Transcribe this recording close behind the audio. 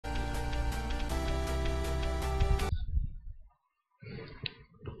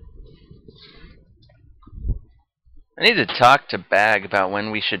I need to talk to Bag about when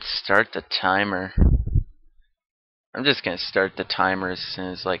we should start the timer. I'm just gonna start the timer as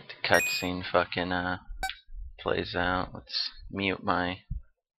soon as like the cutscene fucking plays out. Let's mute my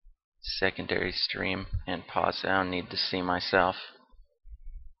secondary stream and pause it. I don't need to see myself.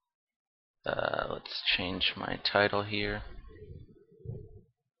 Let's change my title here.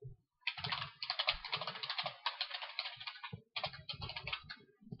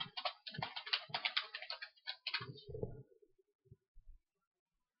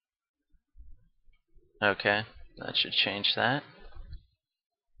 Okay, that should change that.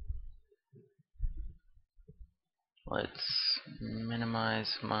 Let's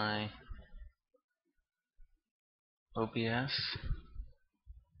minimize my OBS.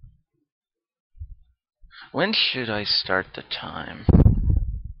 When should I start the time?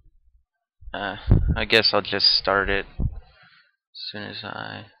 I guess I'll just start it as soon as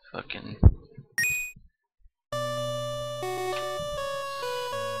I fucking...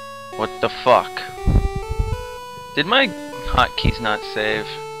 What the fuck? Did my hotkeys not save?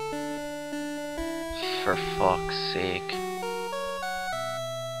 For fuck's sake.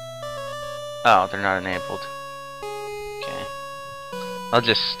 Oh, they're not enabled. Okay. I'll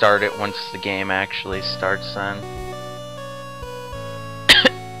just start it once the game actually starts then.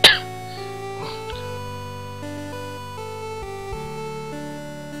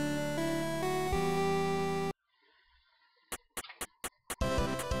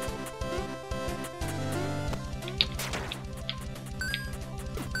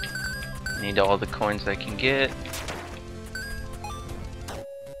 Need all the coins I can get.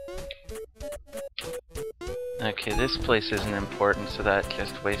 Okay, this place isn't important, so that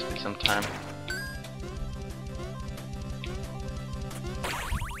just wasted some time.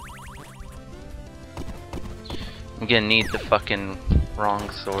 I'm gonna need the fucking wrong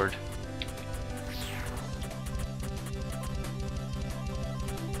sword.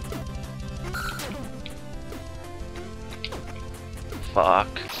 Fuck.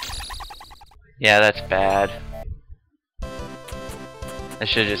 Yeah, that's bad. I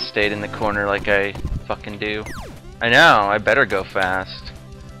should've just stayed in the corner like I fucking do. I know, I better go fast.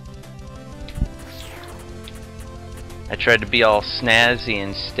 I tried to be all snazzy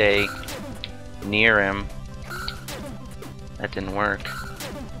and stay near him. That didn't work.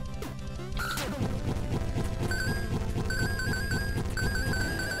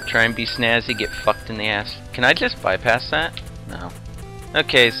 Try and be snazzy, get fucked in the ass. Can I just bypass that? No.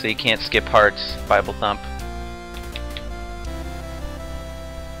 Okay, so you can't skip hearts, Bible thump.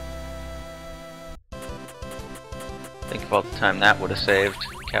 Think of all the time that would have saved,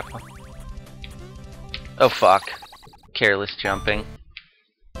 Kappa. Oh fuck. Careless jumping.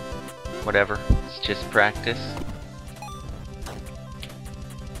 Whatever, it's just practice.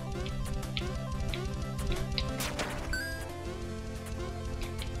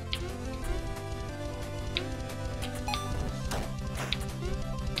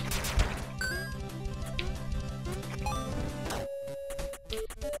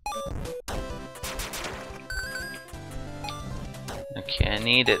 Okay, I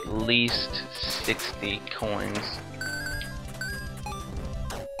need at least 60 coins.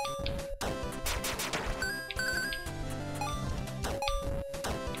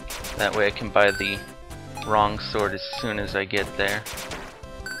 That way I can buy the wrong sword as soon as I get there.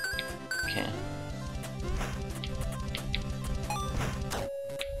 Okay.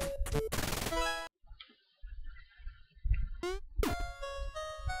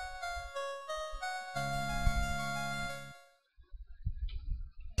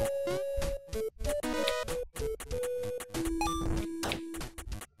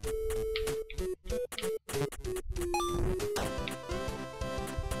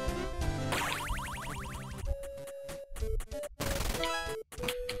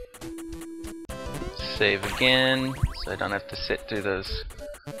 Save again, so I don't have to sit through those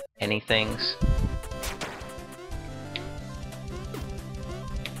anythings.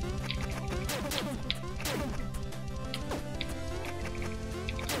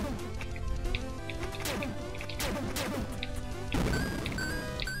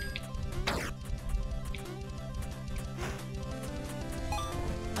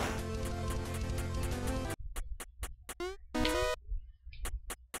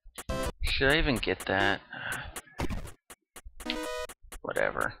 Should I even get that?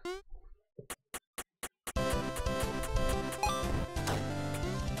 Whatever.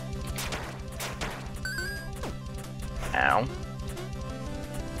 Ow.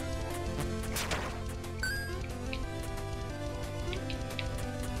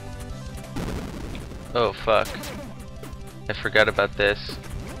 Oh fuck. I forgot about this.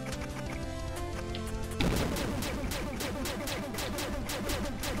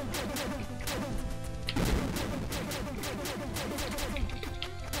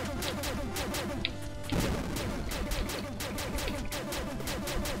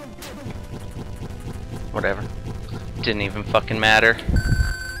 Whatever. Didn't even fucking matter.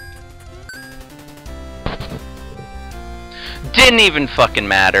 Didn't even fucking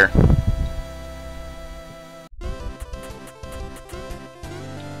matter.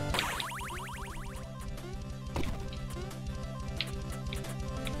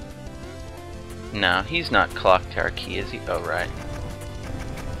 No, he's not Clock Tower Key, is he? Oh, right.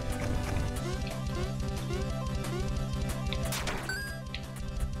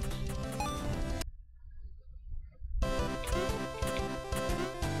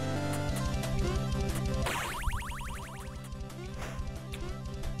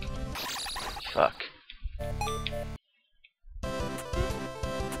 Fuck.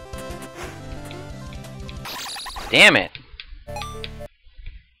 Damn it!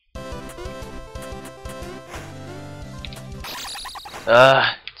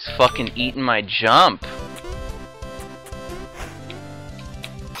 It's fucking eating my jump.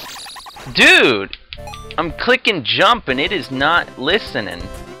 Dude! I'm clicking jump and it is not listening.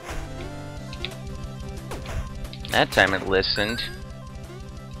 That time it listened.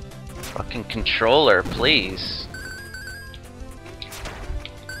 Fucking controller, please.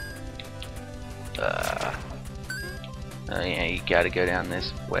 Oh yeah, you gotta go down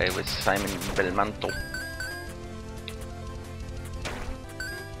this way with Simon Belmonto.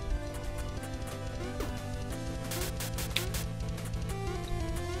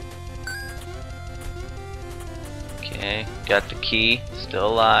 Okay, got the key, still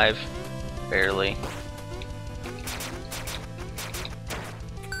alive, barely.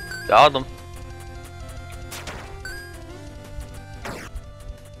 Got them.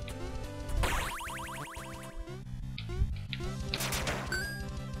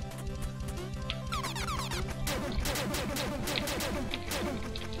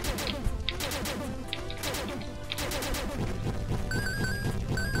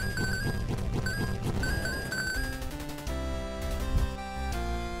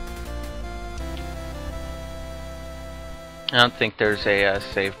 I don't think there's a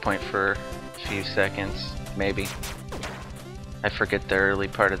save point for a few seconds. Maybe. I forget the early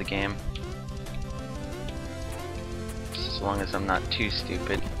part of the game. As long as I'm not too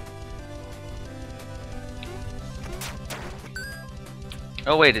stupid.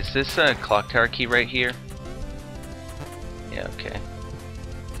 Oh wait, is this a Clock Tower Key right here? Yeah, okay.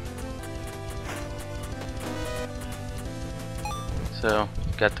 So,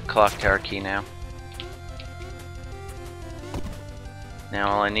 got the Clock Tower Key now. Now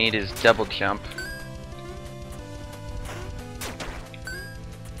all I need is double jump.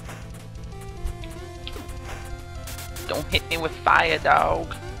 Don't hit me with fire,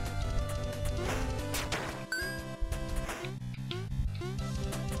 dog.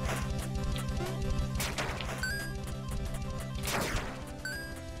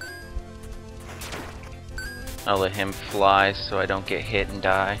 I'll let him fly so I don't get hit and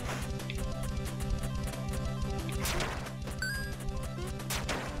die.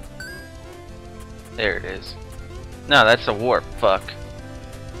 There it is. No, that's a warp. Fuck.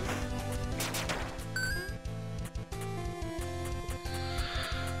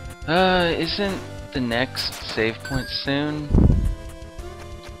 Isn't the next save point soon?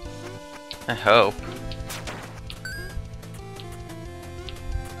 I hope.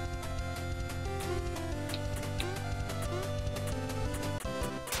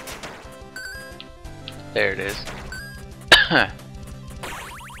 There it is.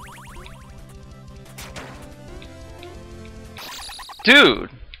 Dude!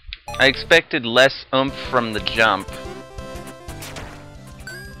 I expected less oomph from the jump.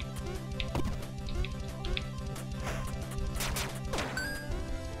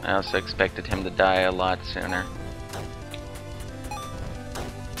 I also expected him to die a lot sooner.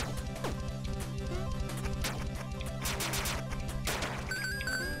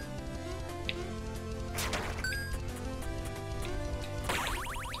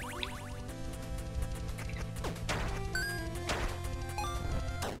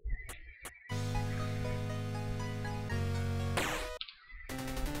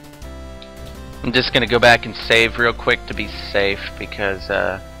 I'm just gonna go back and save real quick to be safe because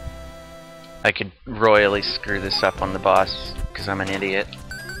I could royally screw this up on the boss because I'm an idiot.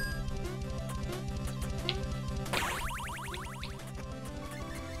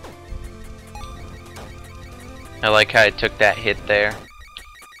 I like how I took that hit there.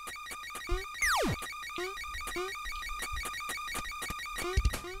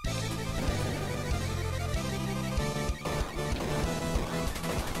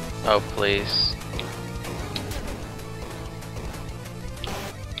 Oh, please.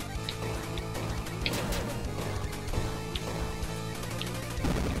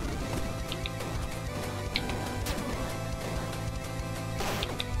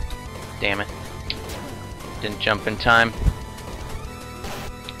 Damn it. Didn't jump in time.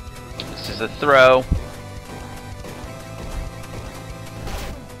 This is a throw.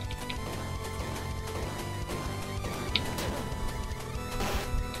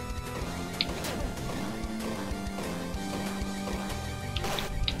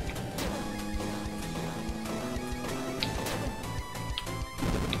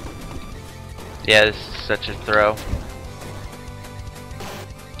 Yeah, this is such a throw.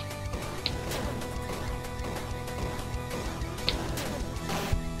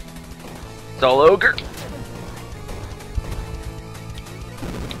 It's all ogre.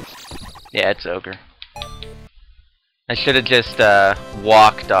 Yeah, it's ogre. I should have just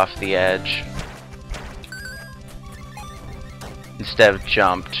walked off the edge instead of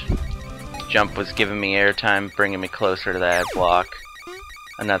jumped. Jump was giving me airtime, bringing me closer to that block.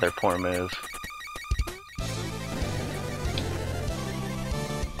 Another poor move.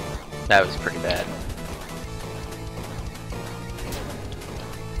 That was pretty bad.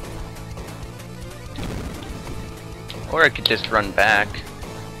 Or I could just run back.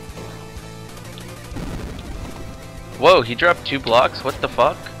 Whoa, he dropped 2 blocks? What the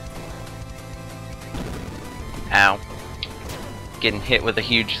fuck? Ow. Getting hit with a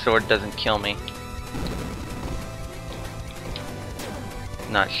huge sword doesn't kill me.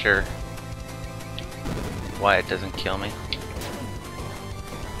 Not sure why it doesn't kill me.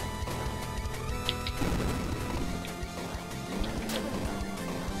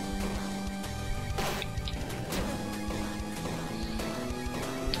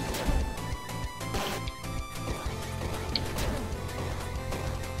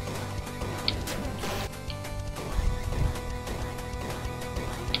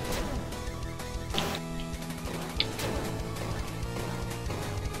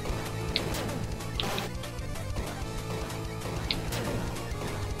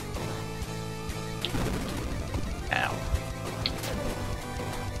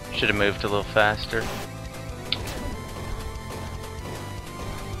 Should have moved a little faster.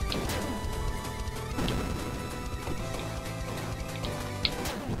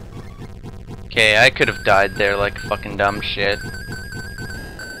 Okay, I could have died there like fucking dumb shit.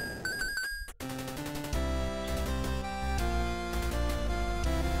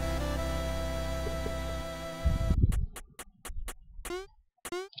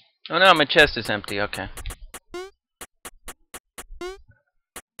 Oh no, my chest is empty, okay.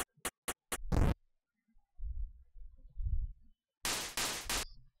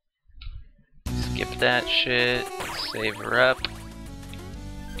 Skip that shit, save her up.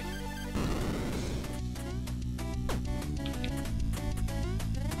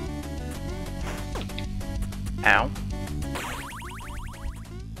 Ow.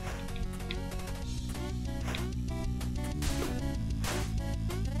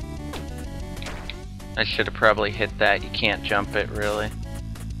 I should have probably hit that. You can't jump it, really.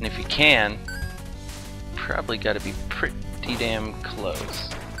 And if you can, probably gotta be pretty damn close.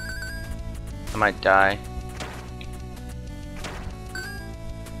 I might die.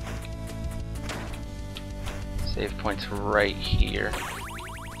 Save point's right here.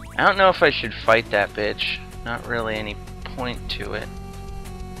 I don't know if I should fight that bitch. Not really any point to it.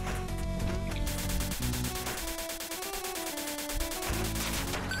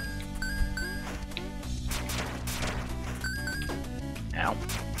 Ow.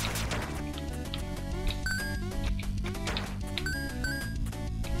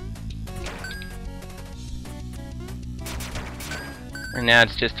 And now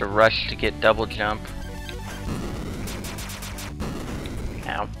it's just a rush to get double jump.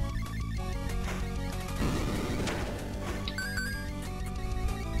 Ow.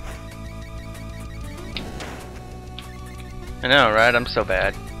 I know, right? I'm so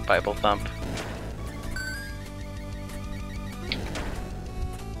bad. Bible thump.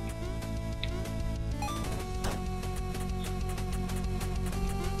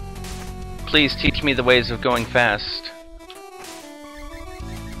 Please teach me the ways of going fast.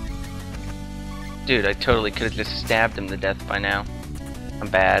 Dude, I totally could have just stabbed him to death by now. I'm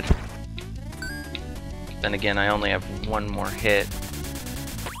bad. Then again, I only have one more hit.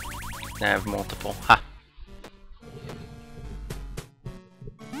 And I have multiple. Ha!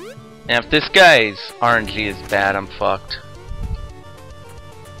 Now if this guy's RNG is bad, I'm fucked.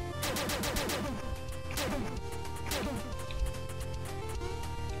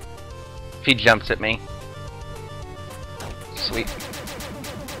 If he jumps at me. Sweet.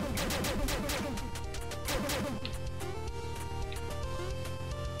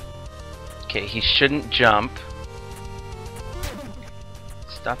 Okay, he shouldn't jump.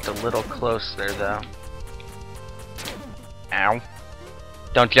 Stopped a little close there, though. Ow.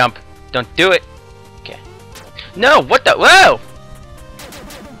 Don't jump. Don't do it. Okay. No, what the? Whoa!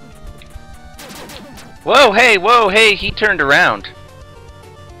 Whoa, hey, he turned around.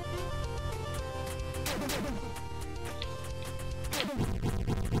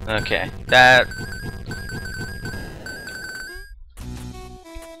 Okay, that...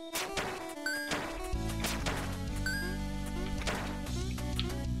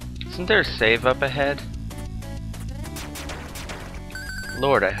 Isn't there a save up ahead?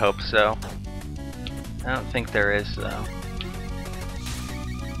 Lord, I hope so. I don't think there is, though.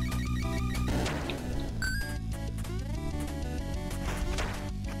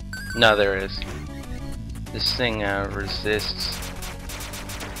 No, there is. This thing resists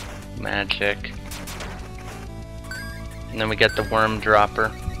magic. And then we get the worm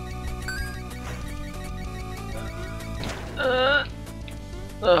dropper. Ugh.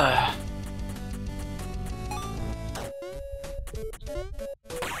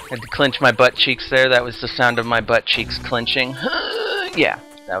 Had to clench my butt cheeks there. That was the sound of my butt cheeks clenching. Yeah,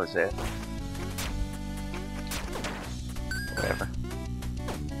 that was it. Whatever.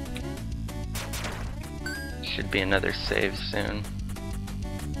 Should be another save soon.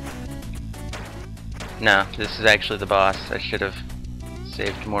 No, this is actually the boss. I should have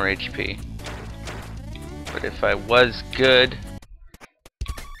saved more HP. But if I was good,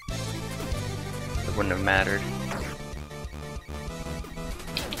 it wouldn't have mattered.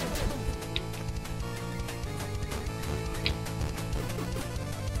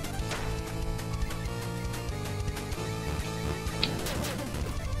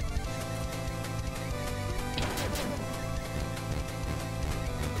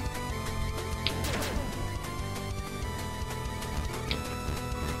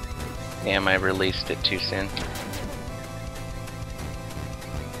 Damn, I released it too soon.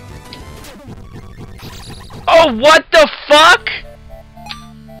 Oh, what the fuck?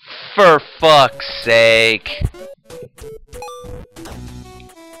 For fuck's sake.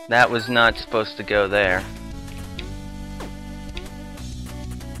 That was not supposed to go there.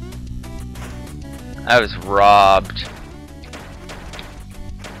 I was robbed.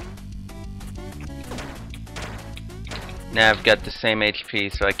 Now I've got the same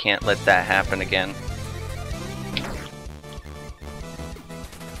HP, so I can't let that happen again.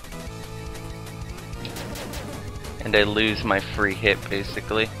 And I lose my free hit,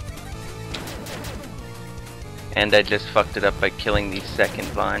 basically. And I just fucked it up by killing the second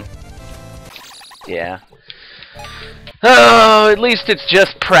vine. Yeah. Oh, at least it's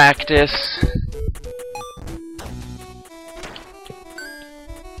just practice.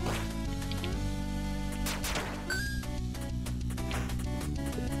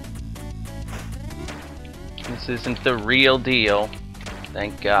 This isn't the real deal.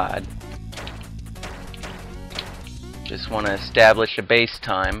 Thank God. Just want to establish a base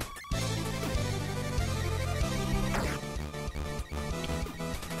time.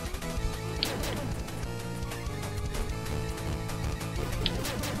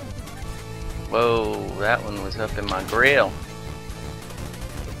 Whoa, that one was up in my grill.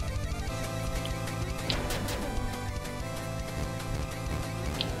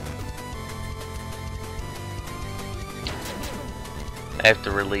 I have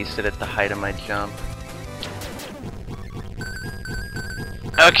to release it at the height of my jump.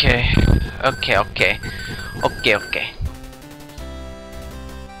 Okay. Okay.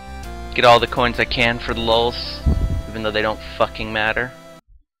 Get all the coins I can for the lulz, even though they don't fucking matter.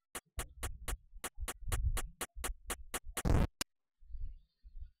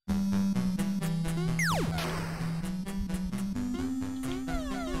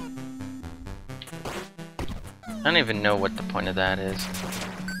 I don't even know what the point of that is.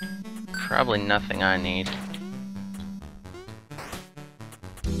 Probably nothing I need.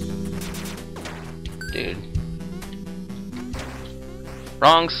 Dude.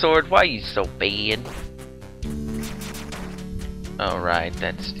 Wrong sword, why are you so bad? Oh right,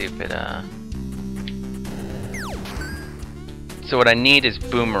 that stupid So what I need is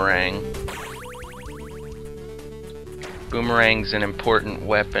boomerang. Boomerang's an important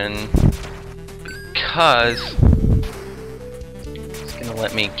weapon because it's gonna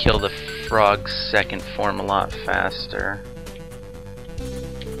let me kill the frog's second form a lot faster.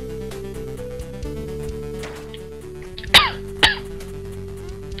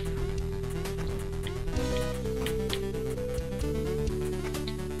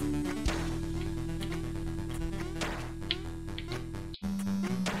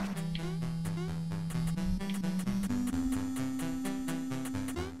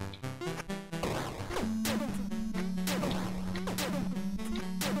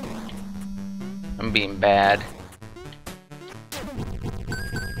 I'm being bad.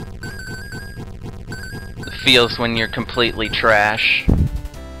 feels when you're completely trash.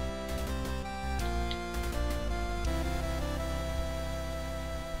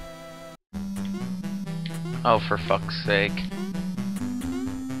 Oh, for fuck's sake.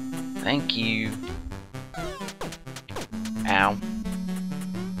 Thank you. Ow.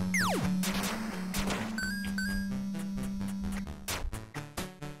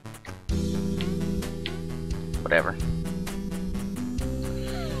 Whatever.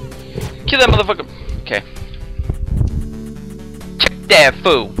 Kill that motherfucker. Okay. Check that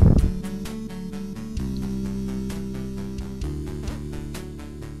fool.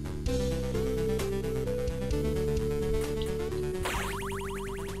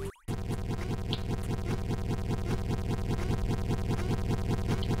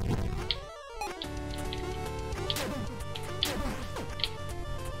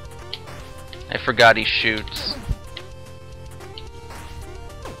 I forgot he shoots.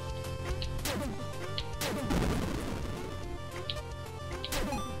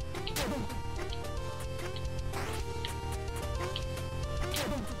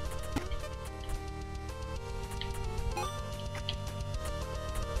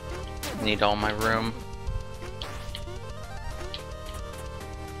 Need all my room.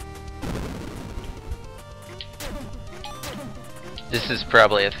 This is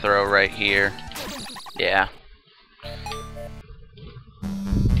probably a throw right here. Yeah.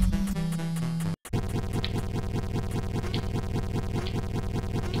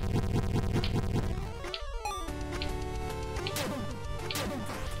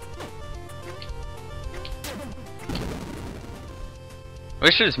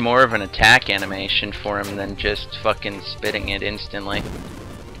 Wish there's more of an attack animation for him than just fucking spitting it instantly.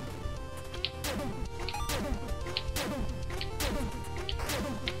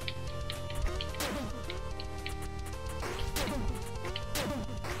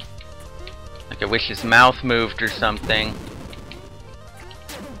 Like I wish his mouth moved or something.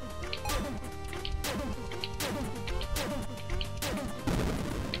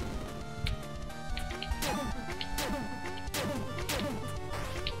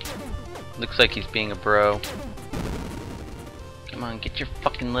 Looks like he's being a bro. Come on, get your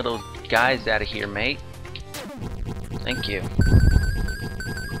fucking little guys out of here, mate. Thank you.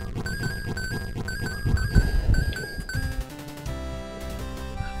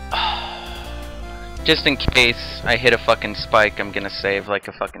 Just in case I hit a fucking spike, I'm gonna save like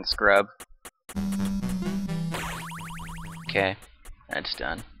a fucking scrub. Okay, that's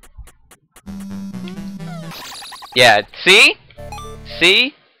done. Yeah, see?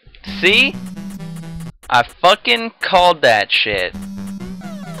 See? See? I fucking called that shit.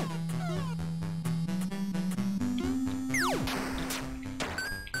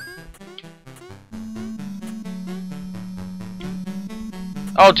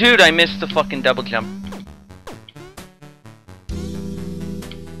 Oh dude, I missed the fucking double jump.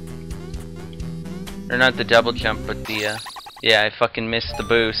 Or not the double jump, but the, yeah, I fucking missed the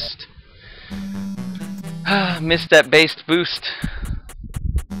boost. Missed that based boost.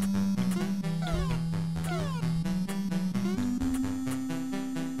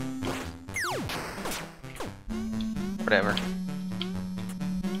 Whatever.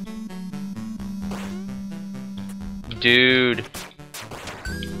 Dude.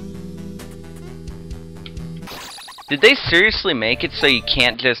 Did they seriously make it so you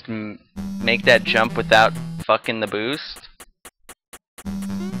can't just make that jump without fucking the boost?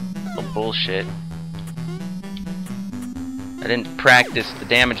 Oh, bullshit. I didn't practice the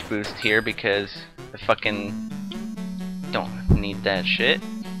damage boost here because I fucking don't need that shit.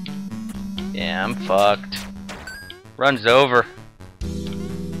 Yeah, I'm fucked. Runs over.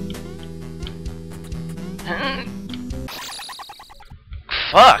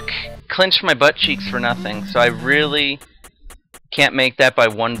 Fuck! Clinched my butt cheeks for nothing, so I really can't make that by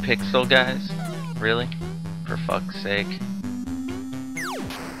 1 pixel, guys. Really? For fuck's sake.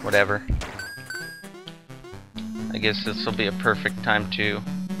 Whatever. I guess this will be a perfect time to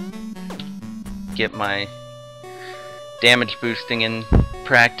get my damage boosting and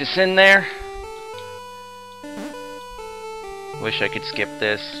practice in there. Wish I could skip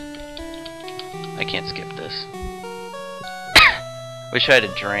this. I can't skip this. Wish I had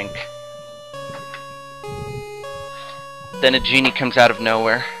a drink. Then a genie comes out of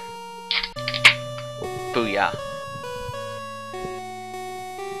nowhere. Booyah.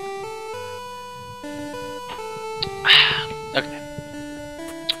 Okay.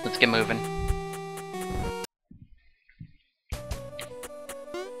 Let's get moving.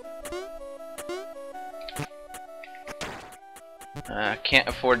 Can't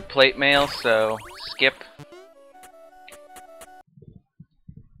afford plate mail, so skip.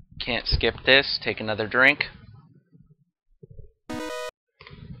 Can't skip this. Take another drink.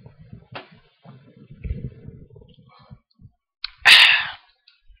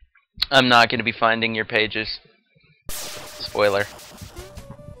 I'm not going to be finding your pages. Spoiler.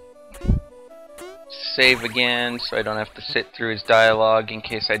 Save again so I don't have to sit through his dialogue in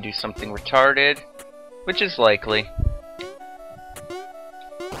case I do something retarded, which is likely.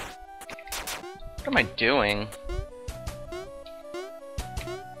 What am I doing?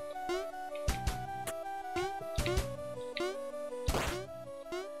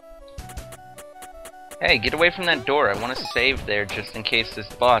 Hey, get away from that door. I want to save there just in case this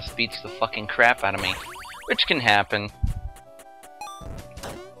boss beats the fucking crap out of me. Which can happen.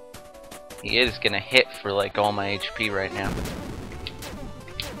 He is gonna hit for like all my HP right now.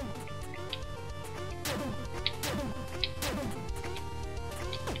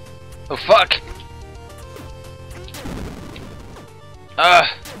 Oh fuck!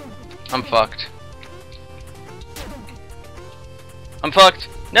 I'm fucked. I'm fucked!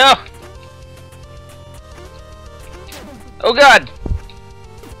 No! Oh god!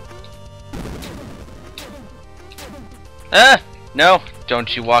 No!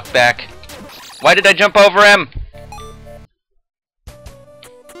 Don't you walk back. Why did I jump over him?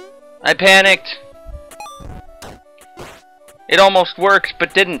 I panicked. It almost worked,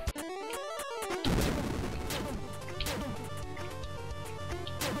 but didn't.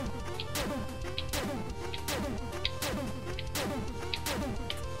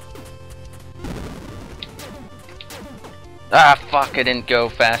 Ah, fuck, I didn't go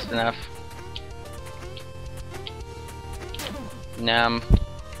fast enough. Numb.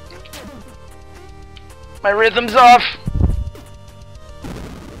 My rhythm's off!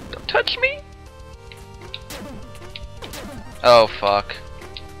 Don't touch me! Oh, fuck.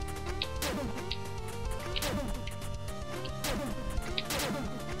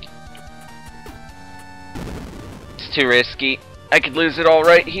 It's too risky. I could lose it all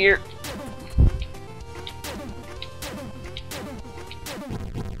right here.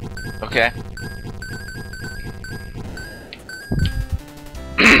 Okay.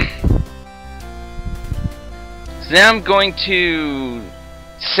 So now I'm going to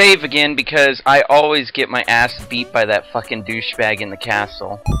save again because I always get my ass beat by that fucking douchebag in the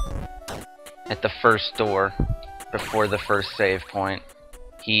castle. At the first door. Before the first save point.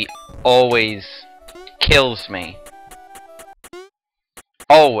 He always kills me.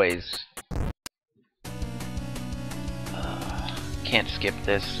 Always. Can't skip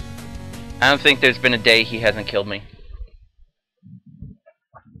this. I don't think there's been a day he hasn't killed me.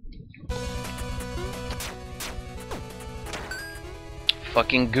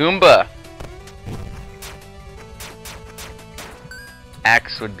 Fucking Goomba!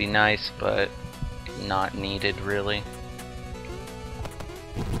 Axe would be nice, but not needed, really.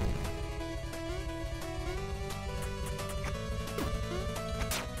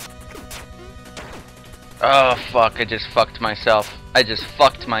 Oh fuck, I just fucked myself. I just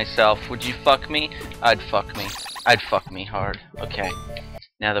fucked myself. Would you fuck me? I'd fuck me. I'd fuck me hard. Okay.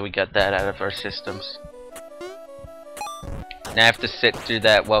 Now that we got that out of our systems. Now I have to sit through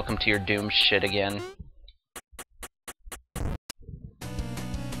that welcome to your doom shit again.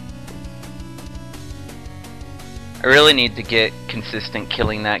 I really need to get consistent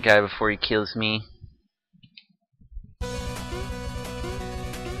killing that guy before he kills me.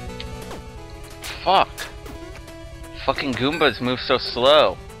 Fuck. Fucking Goombas move so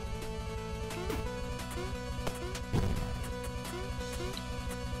slow.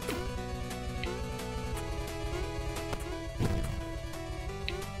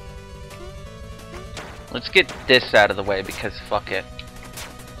 Let's get this out of the way because fuck it.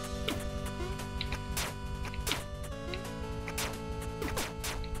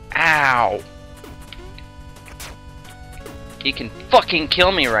 Ow! He can fucking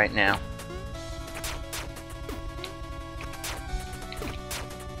kill me right now.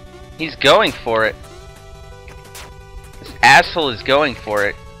 He's going for it. This asshole is going for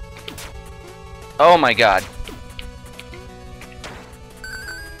it. Oh my god.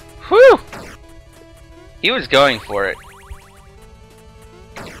 Whew! He was going for it.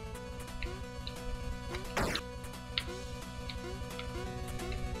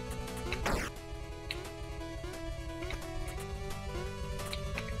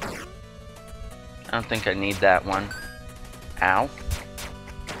 I don't think I need that one. Ow.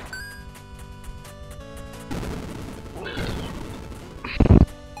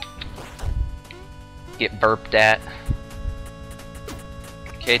 Get burped at.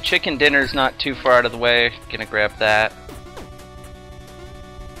 Okay, chicken dinner's not too far out of the way. Gonna grab that.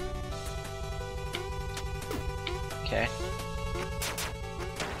 Okay.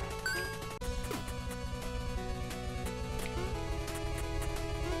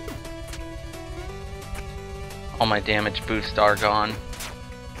 All my damage boosts are gone.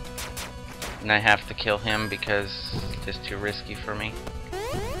 And I have to kill him because it's just too risky for me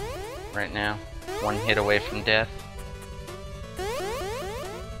right now. One hit away from death.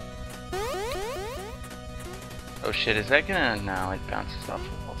 Oh shit, is that gonna... No, it bounces off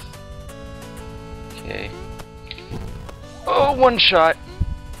walls. Okay. Oh, one shot!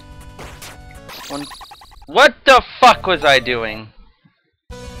 One... What the fuck was I doing?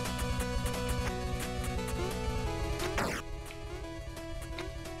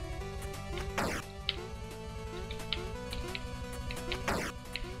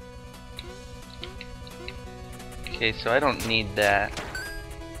 Okay, so I don't need that.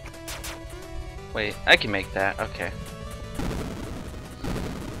 Wait, I can make that, okay.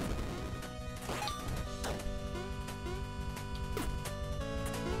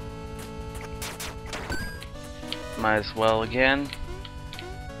 Might as well again.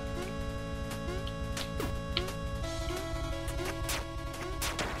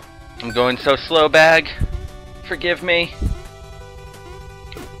 I'm going so slow, bag. Forgive me.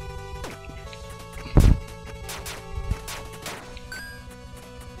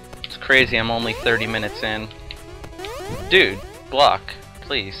 It's crazy, I'm only 30 minutes in. Dude, block,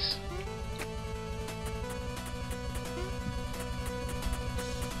 please.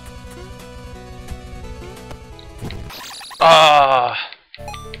 Ah,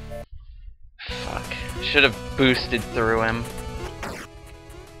 fuck. Should have boosted through him.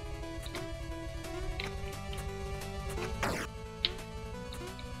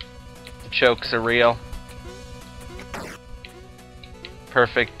 The chokes are real.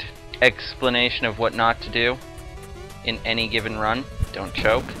 Perfect explanation of what not to do in any given run. Don't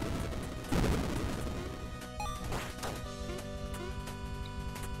choke.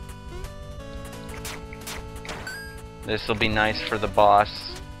 This will be nice for the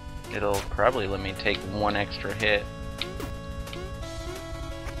boss. It'll probably let me take one extra hit.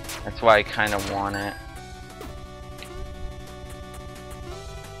 That's why I kind of want it.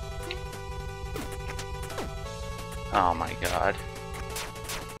 Oh my god.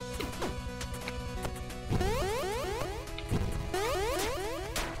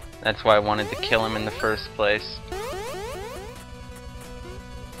 That's why I wanted to kill him in the first place.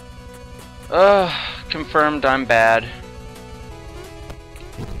 Confirmed I'm bad.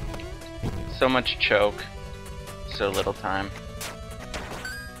 So much choke. So little time.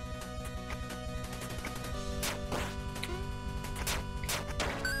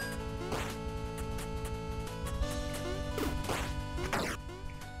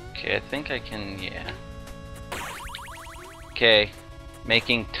 Okay, I think I can, yeah. Okay,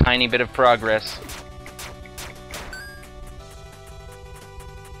 making tiny bit of progress.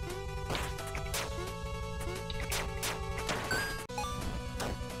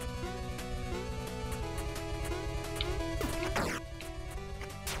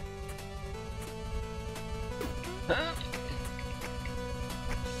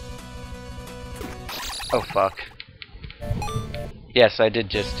 Oh fuck. Yes, I did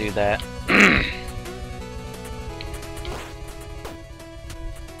just do that.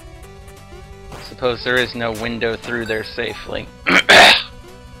 Suppose there is no window through there safely.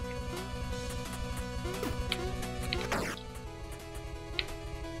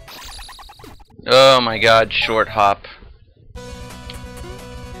 Oh my god, short hop.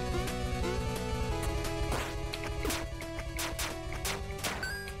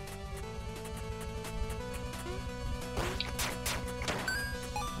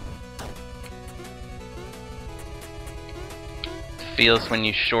 Feels when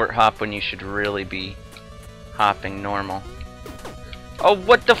you short hop when you should really be hopping normal. Oh,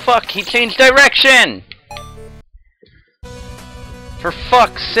 what the fuck? He changed direction! For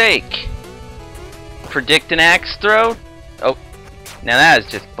fuck's sake! Predict an axe throw? Oh, now that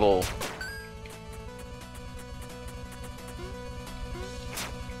is just bull.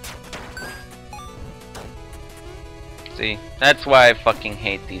 See, that's why I fucking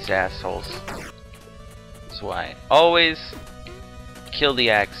hate these assholes. That's why I always kill the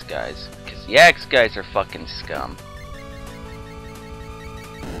axe guys, because the axe guys are fucking scum.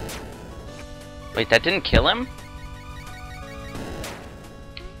 Wait, that didn't kill him?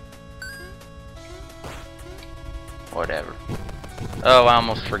 Whatever. Oh, I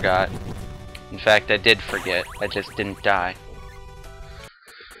almost forgot. In fact, I did forget. I just didn't die.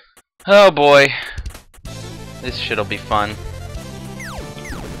 Oh boy. This shit'll be fun.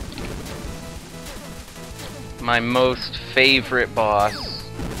 My most favorite boss.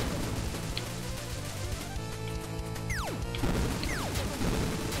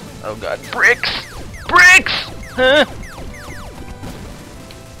 Oh god, bricks! Bricks! Huh?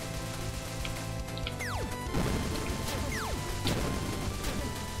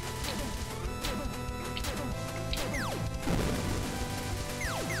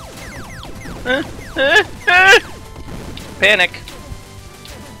 Panic.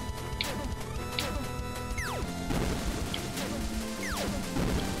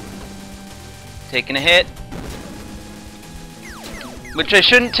 Taking a hit. Which I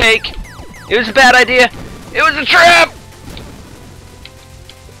shouldn't take. It was a bad idea. It was a trap!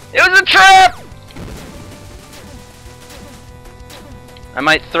 It was a trap! I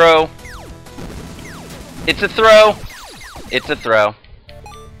might throw. It's a throw. It's a throw.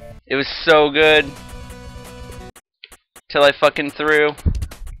 It was so good. Till I fucking threw.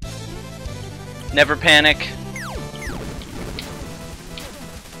 Never panic.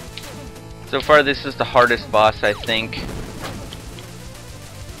 So far this is the hardest boss, I think.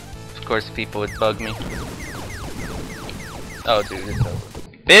 Of course people would bug me. Oh dude, it's over.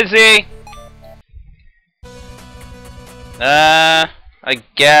 Busy! I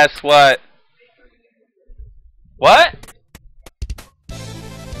guess what? What?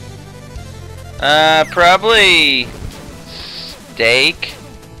 Probably steak.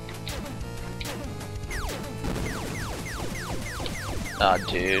 Oh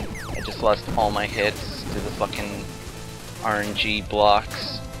dude, I just lost all my hits to the fucking RNG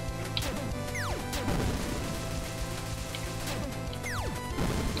blocks.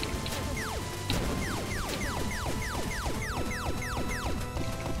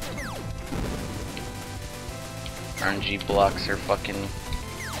 RNG blocks are fucking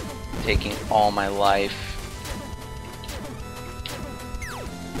taking all my life.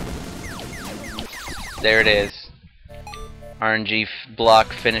 There it is. RNG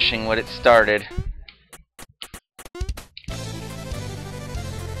block finishing what it started.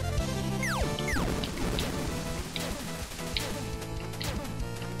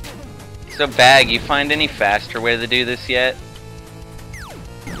 So Bag, you find any faster way to do this yet?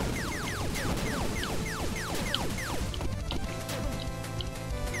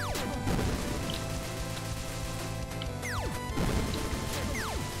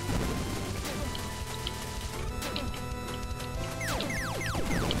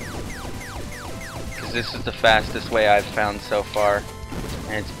 This is the fastest way I've found so far,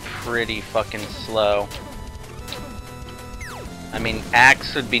 and it's pretty fucking slow. I mean,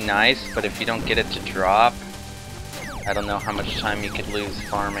 axe would be nice, but if you don't get it to drop, I don't know how much time you could lose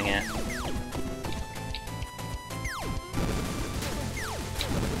farming it.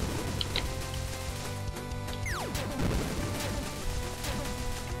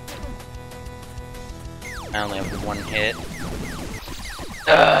 I only have one hit.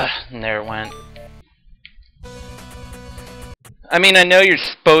 And there it went. I mean, I know you're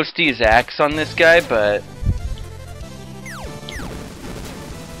supposed to use axe on this guy, but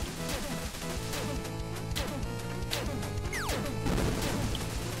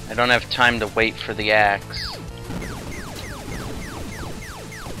I don't have time to wait for the axe.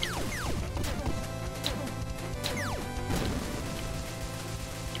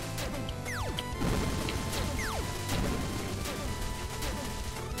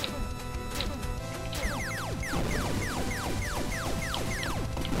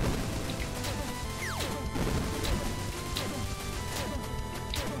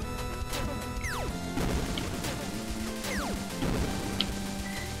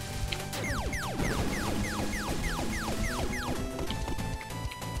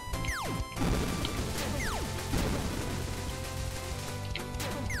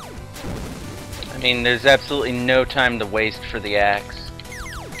 I mean, there's absolutely no time to waste for the axe.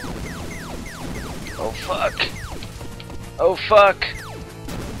 Oh fuck. Oh fuck.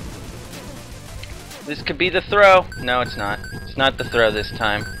 This could be the throw. No, it's not. It's not the throw this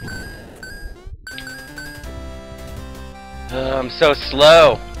time. I'm so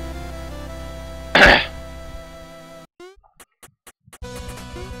slow.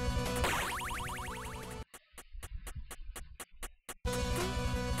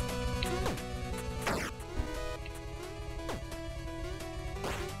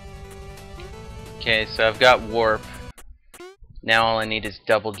 Okay, so I've got warp. Now all I need is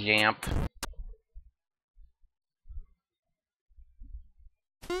double jump.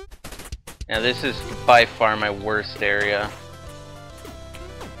 Now this is by far my worst area.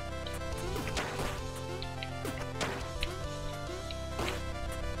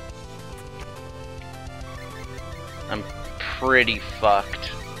 I'm pretty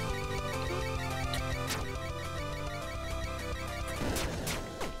fucked.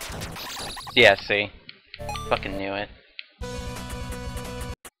 Yeah, see? Fucking knew it.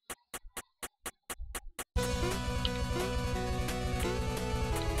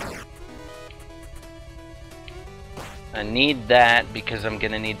 I need that because I'm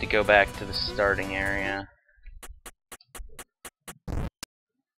gonna need to go back to the starting area.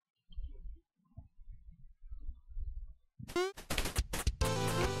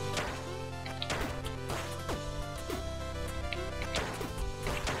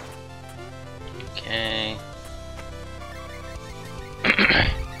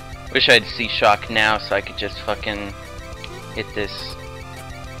 Wish I had C-Shock now so I could just fucking hit this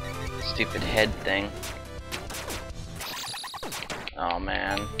stupid head thing. Oh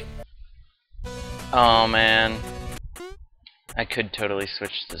man. Oh man. I could totally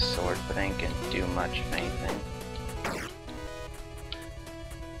switch to the sword, but I ain't gonna do much of anything.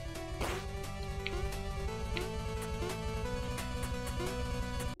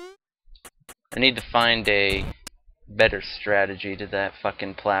 I need to find a better strategy to that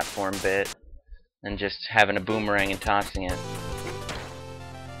fucking platform bit than just having a boomerang and tossing it.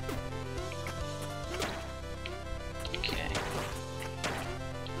 Okay.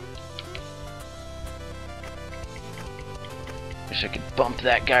 Wish I could bump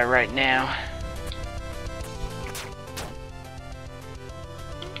that guy right now.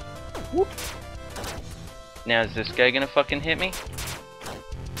 Whoop. Now is this guy gonna fucking hit me?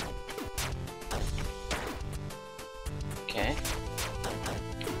 Okay.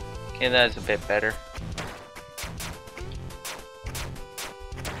 Okay, that is a bit better.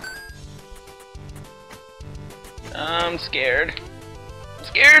 I'm scared. I'm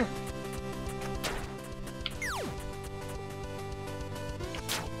scared!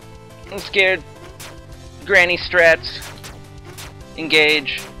 I'm scared. Granny strats.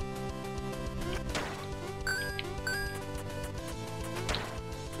 Engage.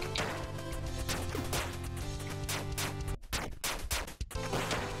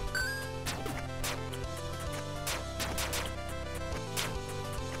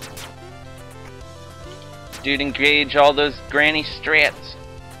 Dude, engage all those granny strats.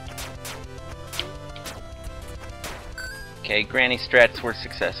 Okay, granny strats were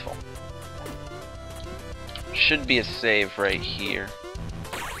successful. Should be a save right here.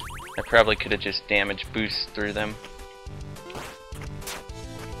 I probably could have just damage boost through them.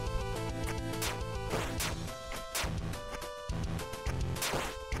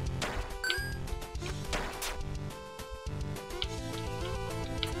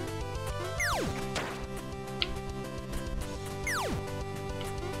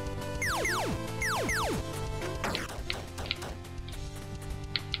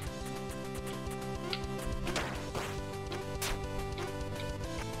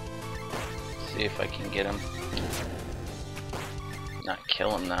 See if I can get him. Not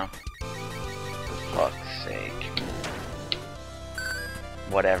kill him though. For fuck's sake.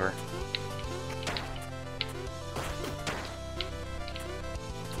 Whatever.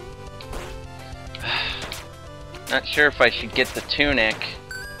 Not sure if I should get the tunic.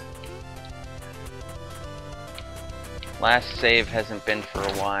 Last save hasn't been for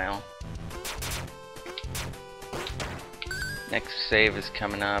a while. Next save is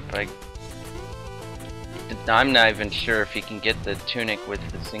coming up. I'm not even sure if you can get the tunic with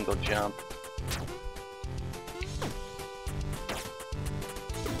the single jump.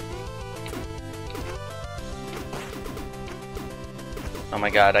 Oh my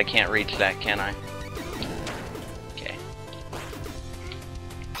god, I can't reach that, can I? Okay.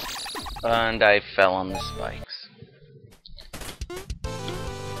 And I fell on the spikes.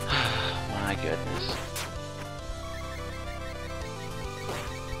 My goodness.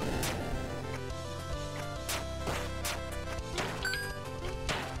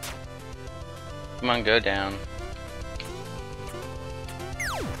 Come on, go down.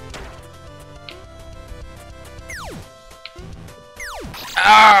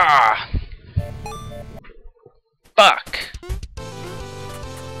 Ah! Fuck!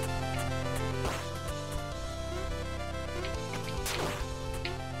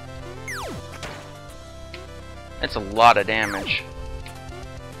 That's a lot of damage.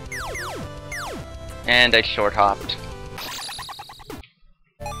 And I short hopped.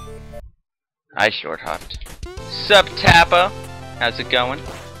 I short hopped. Sup, Tappa? How's it going?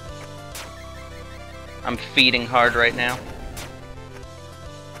 I'm feeding hard right now.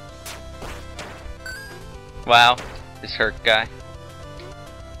 Wow, this hurt guy.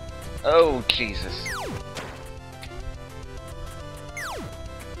 Oh, Jesus.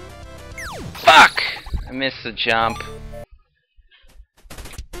 Fuck! I missed the jump.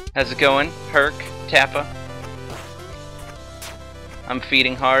 How's it going, Herc? Tappa? I'm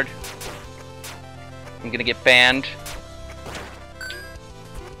feeding hard. I'm gonna get banned.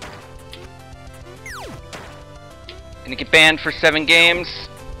 Gonna get banned for 7 games.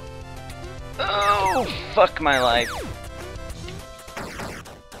 Oh, fuck my life.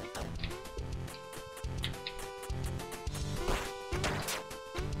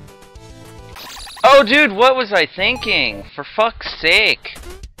 Oh, dude, what was I thinking? For fuck's sake.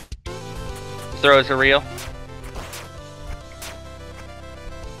 Throws are real.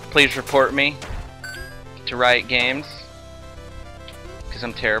 Please report me to Riot Games. because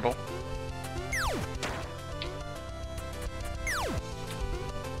I'm terrible.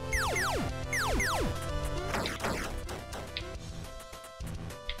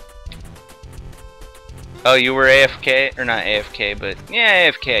 Oh, you were AFK? Or not AFK, but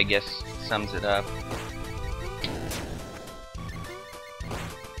yeah, AFK I guess sums it up.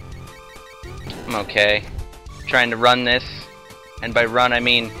 I'm okay. Trying to run this, and by run I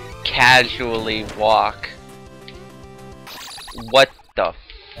mean casually walk. What the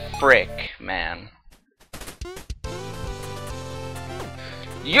frick, man?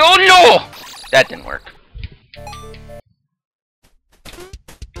 YOLO! That didn't work.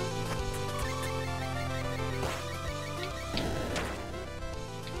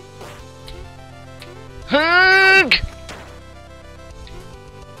 Hug!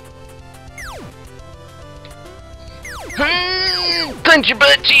 Clench your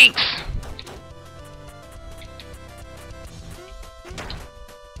butt cheeks!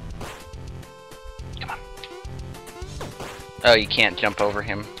 Come on. Oh, you can't jump over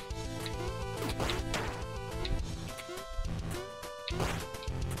him.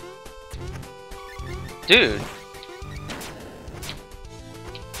 Dude.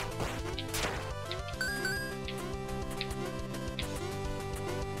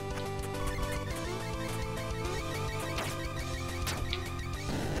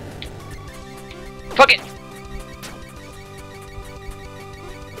 Fuck it!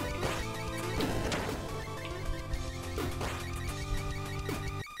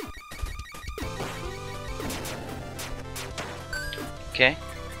 Okay.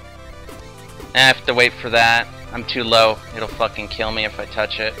 I have to wait for that. I'm too low. It'll fucking kill me if I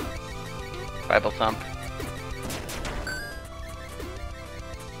touch it. Bible thump.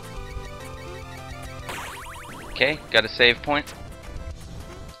 Okay, got a save point.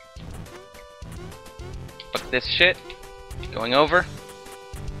 Fuck this shit. Going over.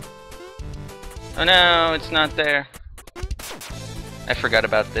 Oh no, it's not there. I forgot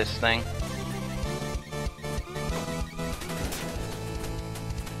about this thing.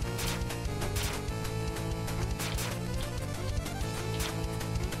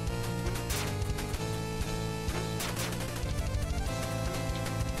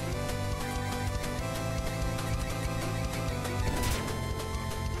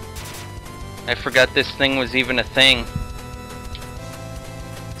 I forgot this thing was even a thing.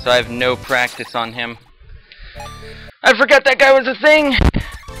 So I have no practice on him. I forgot that guy was a thing!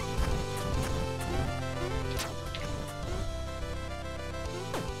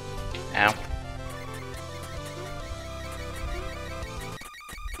 Ow.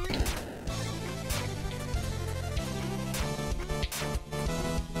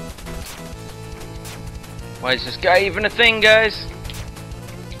 Why is this guy even a thing, guys?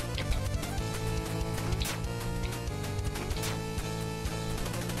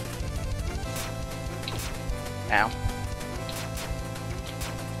 Ow.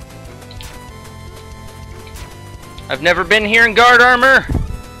 I've never been here in guard armor!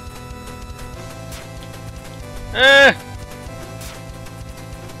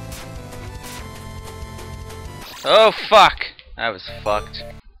 Oh fuck! That was fucked.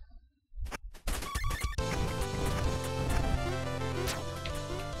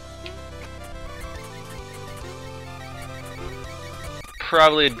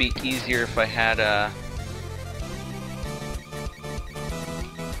 Probably it'd be easier if I had a...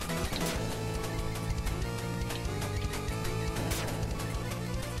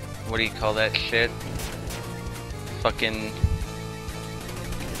 what do you call that shit? Fucking...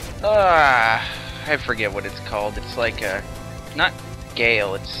 I forget what it's called. It's like a... not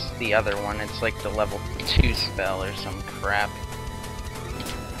Gale, it's the other one. It's like the level 2 spell or some crap.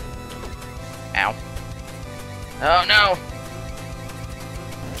 Ow. Oh no!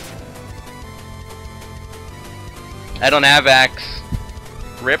 I don't have axe.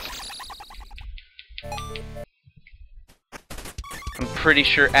 Rip. I'm pretty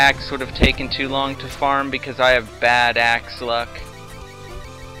sure axe would have taken too long to farm because I have bad axe luck.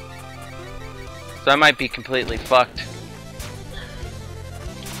 So I might be completely fucked.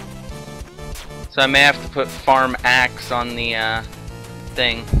 So I may have to put farm axe on the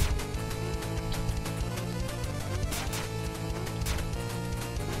thing.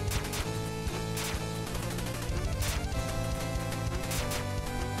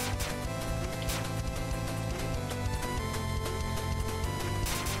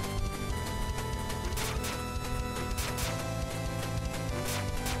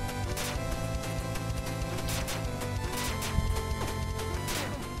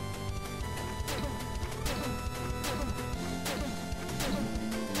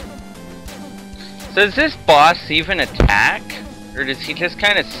 So does this boss even attack? Or does he just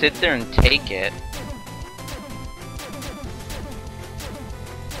kind of sit there and take it?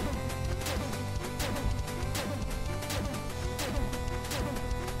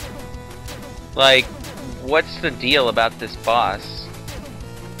 Like, what's the deal about this boss?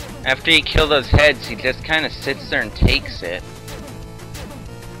 After you kill those heads, he just kind of sits there and takes it.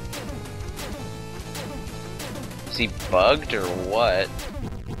 Is he bugged or what?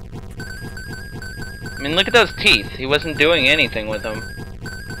 I mean, look at those teeth. He wasn't doing anything with them.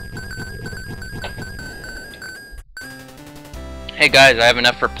 Hey guys, I have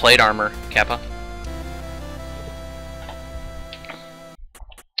enough for plate armor, Kappa.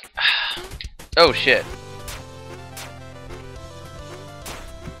 Oh shit.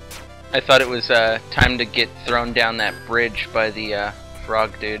 I thought it was time to get thrown down that bridge by the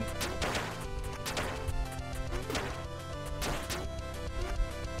frog dude.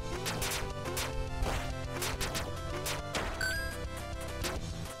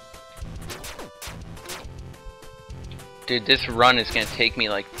 Dude, this run is gonna take me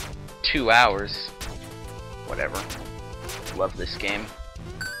like 2 hours. Whatever. Love this game.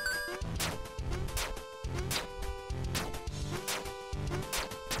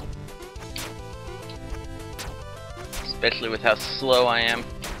 Especially with how slow I am.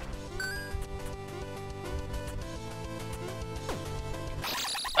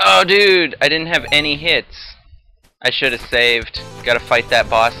 Oh dude, I didn't have any hits. I should have saved. Gotta fight that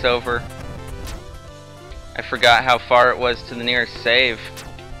boss over. I forgot how far it was to the nearest save.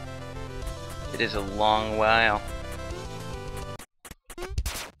 It is a long while.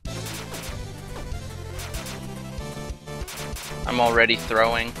 I'm already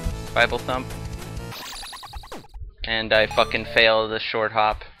throwing Bible Thump. And I fucking fail the short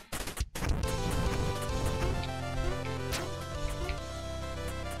hop.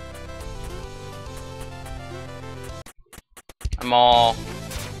 I'm all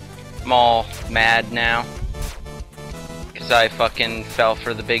mad now. Cause I fucking fell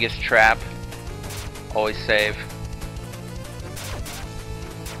for the biggest trap. Always save.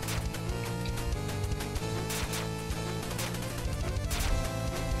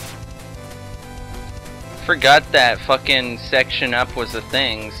 Forgot that fucking section up was a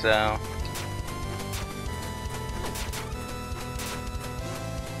thing, so.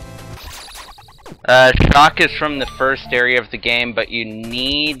 Shock is from the first area of the game, but you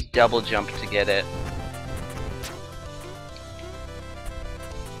need double jump to get it.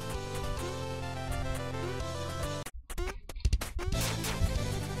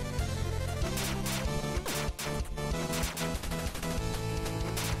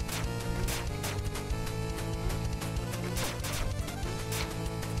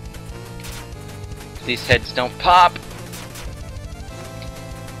 These heads don't pop.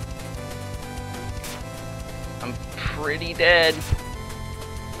 I'm pretty dead.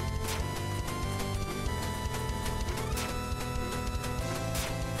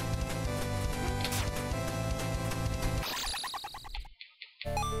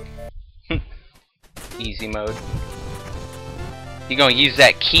 Easy mode. You gonna use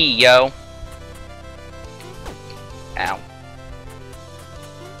that key, yo. Ow.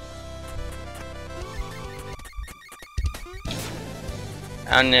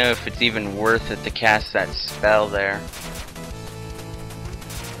 I don't know if it's even worth it to cast that spell there.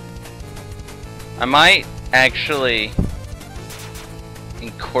 I might actually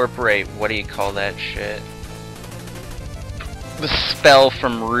incorporate, what do you call that shit? The spell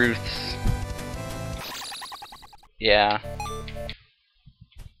from Ruth's. Yeah.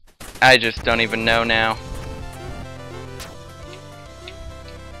 I just don't even know now.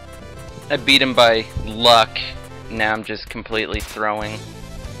 I beat him by luck. Now I'm just completely throwing.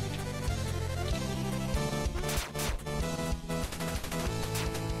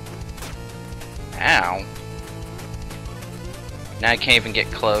 Ow. Now I can't even get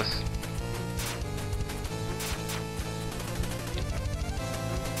close.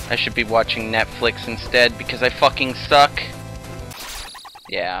 I should be watching Netflix instead because I fucking suck.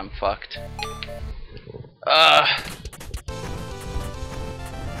 Yeah, I'm fucked.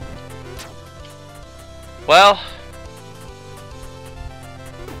 Well,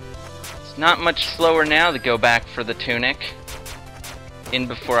 it's not much slower now to go back for the tunic. In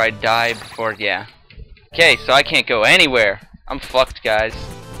before I die, before, yeah. Okay, so I can't go anywhere. I'm fucked, guys.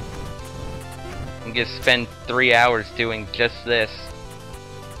 I'm gonna spend 3 hours doing just this.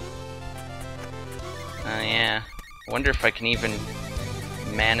 Yeah. I wonder if I can even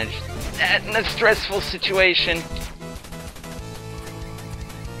manage that in a stressful situation.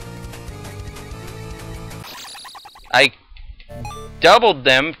 I doubled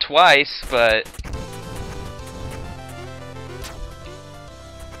them twice, but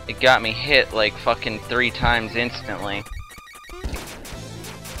It got me hit like fucking 3 times instantly.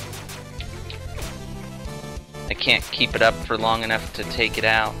 I can't keep it up for long enough to take it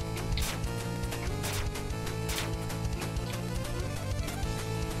out.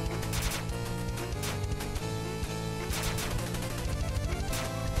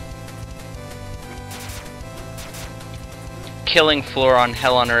 Killing Floor on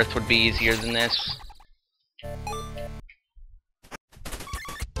Hell on Earth would be easier than this.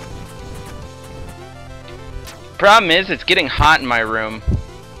 Problem is, it's getting hot in my room.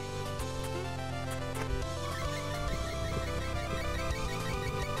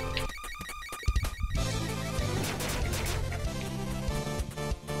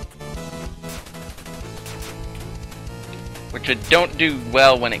 Which I don't do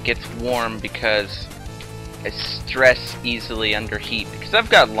well when it gets warm because I stress easily under heat. Because I've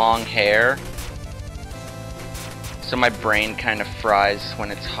got long hair, so my brain kind of fries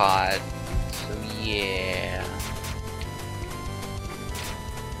when it's hot. So yeah.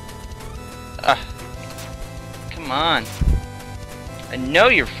 Come on. I know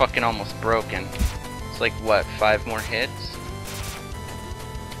you're fucking almost broken. It's like, what, 5 more hits?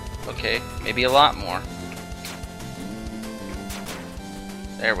 Okay, maybe a lot more.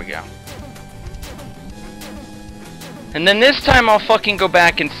 There we go. And then this time I'll fucking go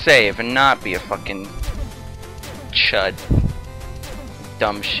back and save and not be a fucking chud.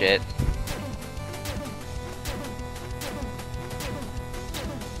 Dumb shit.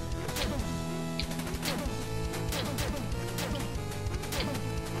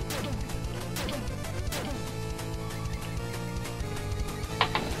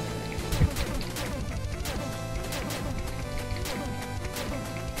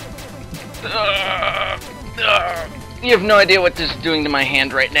 You have no idea what this is doing to my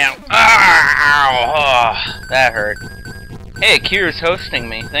hand right now. Ow! Oh, that hurt. Hey, Akiru's hosting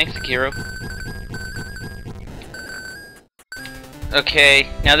me. Thanks, Akiru. Okay,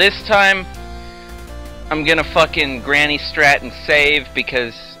 now this time I'm gonna fucking granny strat and save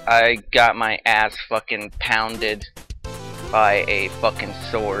because I got my ass fucking pounded by a fucking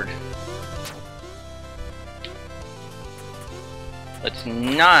sword. Let's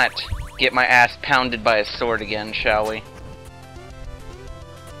not get my ass pounded by a sword again, shall we?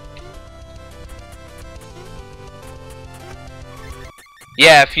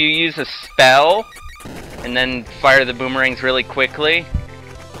 Yeah, if you use a spell and then fire the boomerangs really quickly,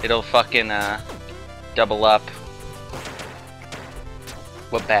 it'll fucking double up.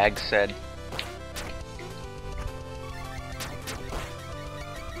 What Bag said.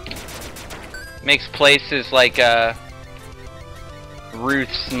 Makes places like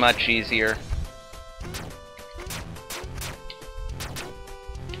Ruth's much easier.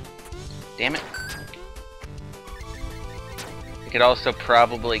 Damn it. I could also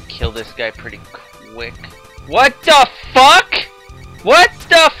probably kill this guy pretty quick. What the fuck? What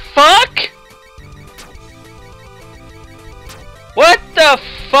the fuck? What the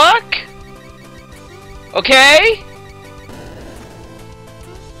fuck? Okay?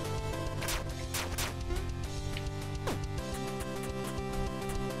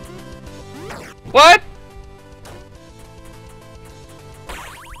 What?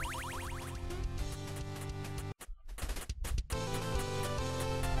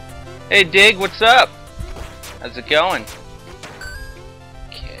 Hey Dig, what's up? How's it going?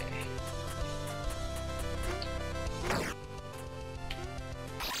 Okay.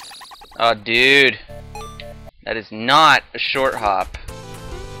 Oh dude. That is not a short hop.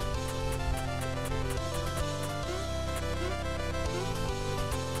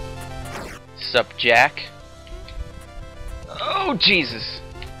 Sup, Jack? Oh, Jesus!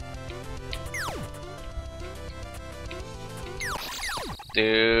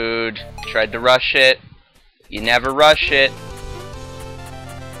 Dude, tried to rush it. You never rush it.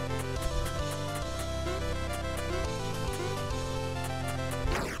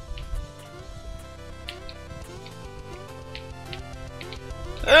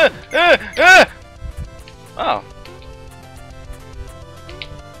 Oh.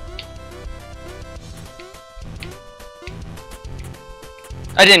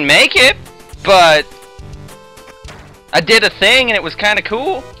 I didn't make it, but I did a thing and it was kind of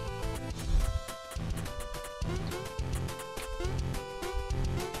cool.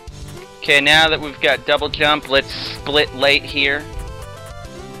 Okay, now that we've got double jump, let's split late here.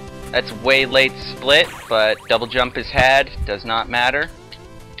 That's way late split, but double jump is had, does not matter.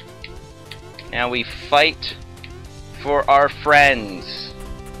 Now we fight for our friends.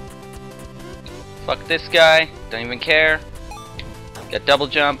 Fuck this guy, don't even care. Got double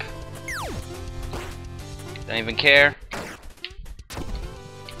jump. Don't even care.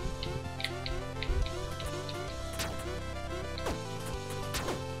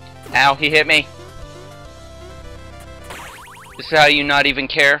 Ow, he hit me. This is how you not even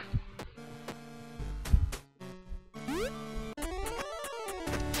care?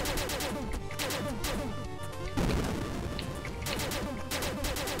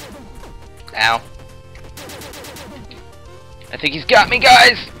 Ow. I think he's got me,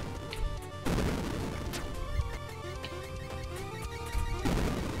 guys!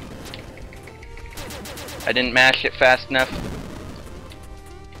 I didn't mash it fast enough.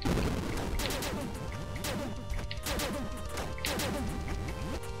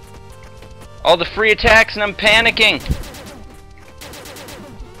 All the free attacks and I'm panicking!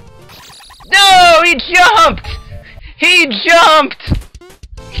 No! He jumped! He jumped!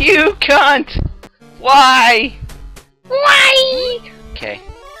 You cunt! Why? Why? Okay.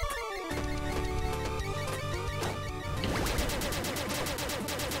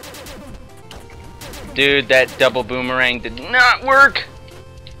 Dude, that double boomerang did not work!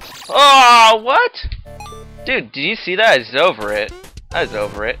 Oh, what? Dude, did you see that? I was over it. I was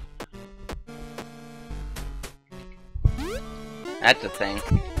over it. That's a thing.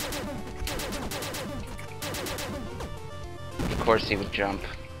 Of course he would jump.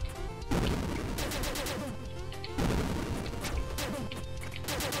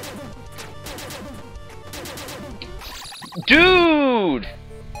 Dude!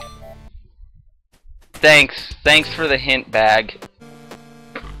 Thanks for the hint, bag.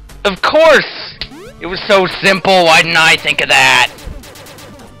 Of course! It was so simple, why didn't I think of that?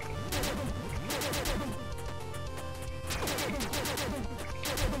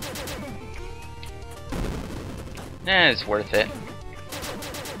 It's worth it.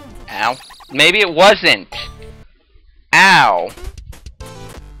 Ow. Maybe it wasn't. Ow.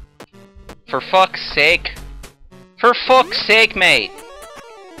 For fuck's sake. For fuck's sake, mate.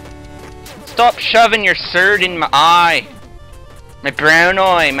 Stop shoving your sword in my eye. My brown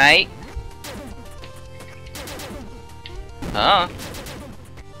eye, mate.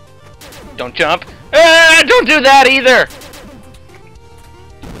 Don't jump. Don't do that either!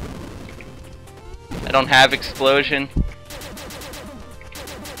 I don't have explosion.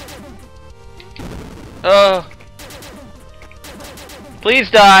 Oh.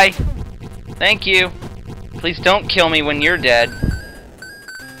 Please die. Thank you. Please don't kill me when you're dead.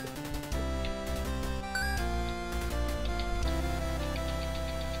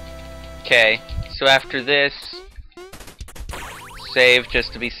 Okay, so after this, save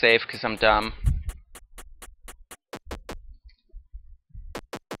just to be safe because I'm dumb.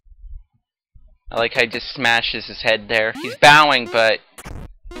 I like how he just smashes his head there. He's bowing, but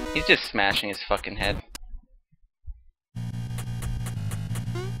he's just smashing his fucking head.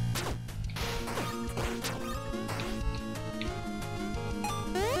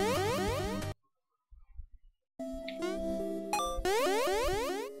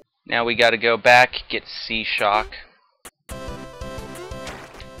 Now we gotta go back, get C-Shock.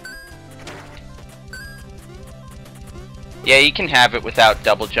 Yeah, you can have it without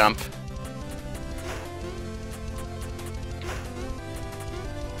double jump.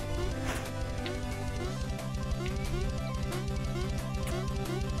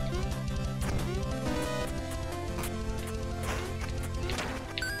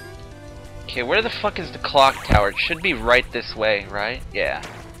 Okay, where the fuck is the clock tower? It should be right this way, right? Yeah.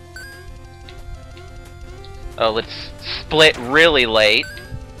 Oh, let's split really late.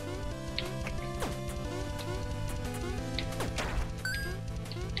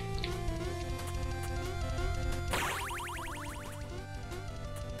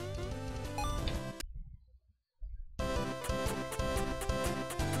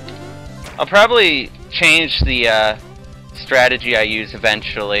 I'll probably change the strategy I use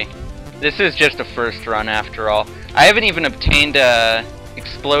eventually. This is just a first run after all. I haven't even obtained a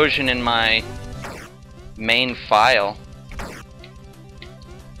explosion in my main file.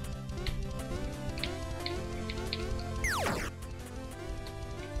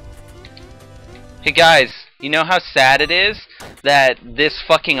 Hey guys, you know how sad it is that this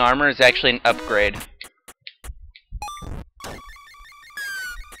fucking armor is actually an upgrade?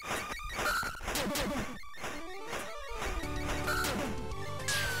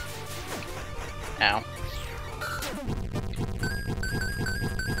 Ow.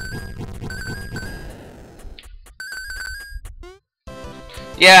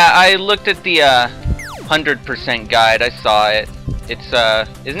 Yeah, I looked at the 100% guide. I saw it. It's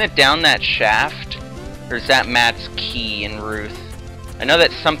isn't it down that shaft? Or is that Matt's key in Ruth? I know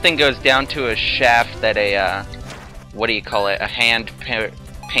that something goes down to a shaft that a what do you call it? A hand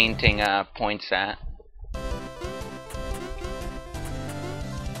painting points at.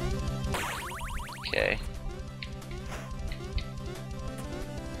 Okay.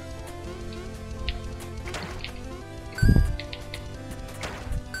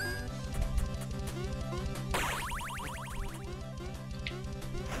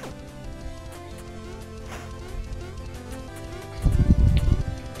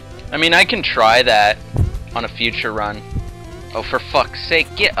 I mean, I can try that on a future run. Oh, for fuck's sake,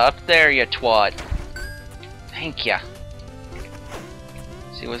 get up there, you twat. Thank ya.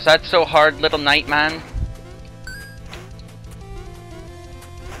 See, was that so hard, little Nightman?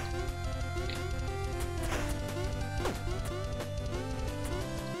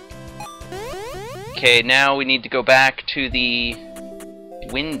 Okay, now we need to go back to the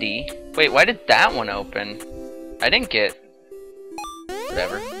Windy. Wait, why did that one open? I didn't get...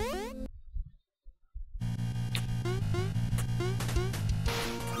 Whatever.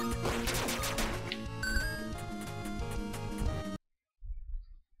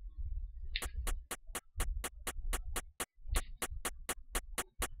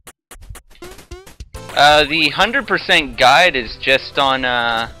 The 100% guide is just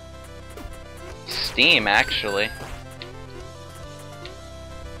on, Steam, actually.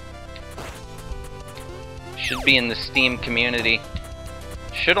 Should be in the Steam community.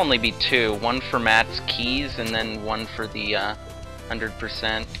 Should only be 2. One for Matt's keys, and then one for the,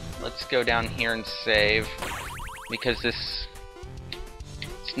 100%. Let's go down here and save. Because this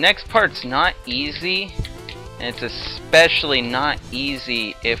next part's not easy. And it's especially not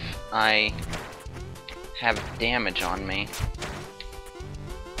easy if I have damage on me.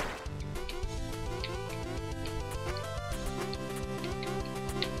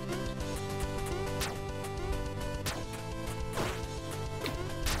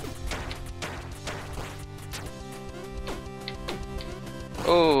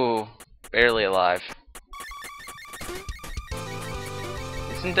 Oh, barely alive.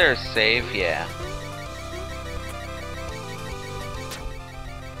 Isn't there a save? Yeah.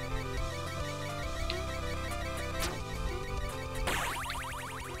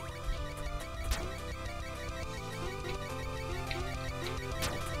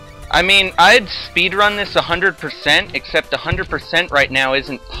 I mean, I'd speedrun this 100%, except 100% right now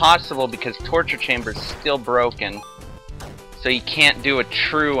isn't possible because Torture Chamber's still broken. So you can't do a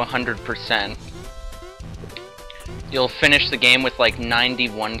true 100%. You'll finish the game with like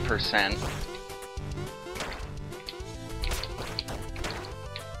 91%.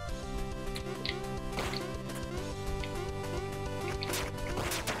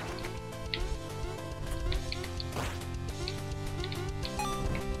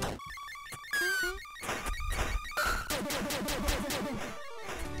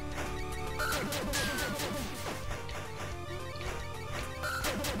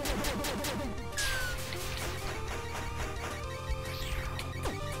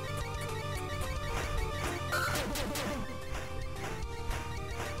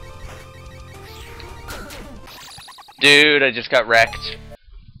 Dude, I just got wrecked.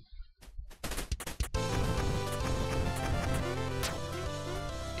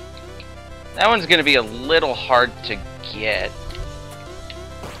 That one's gonna be a little hard to get.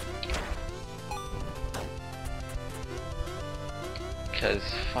 Because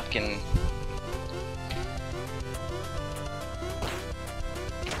fucking...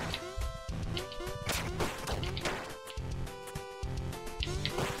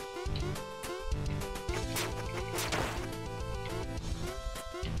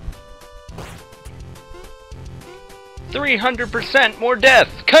 "300% more death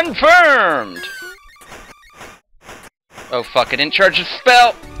confirmed." Oh fuck! I didn't charge the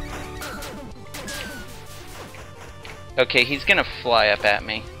spell. Okay, he's gonna fly up at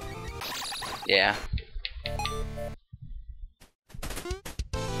me. Yeah.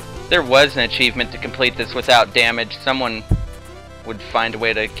 There was an achievement to complete this without damage. Someone would find a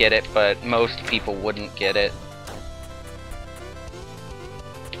way to get it, but most people wouldn't get it.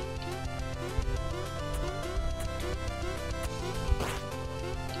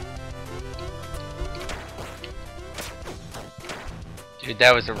 Dude,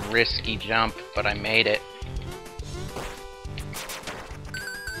 that was a risky jump, but I made it.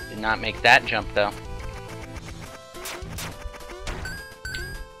 Did not make that jump, though.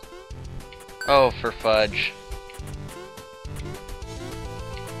 Oh, for fudge.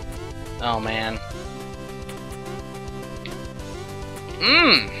 Oh, man.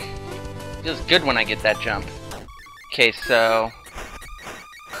 Feels good when I get that jump. Okay, so...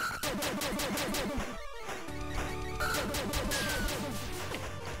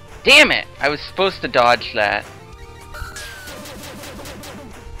 Damn it! I was supposed to dodge that.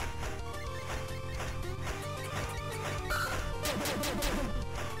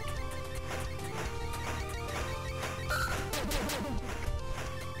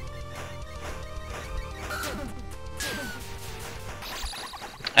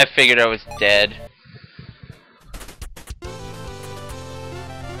 I figured I was dead.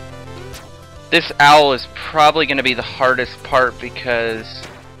 This owl is probably going to be the hardest part because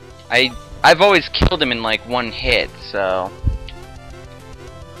I've always killed him in like one hit, so.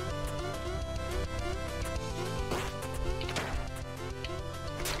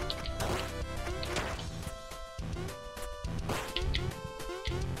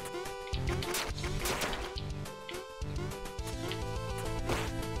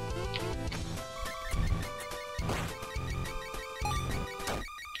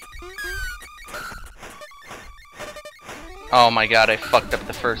 Oh my god, I fucked up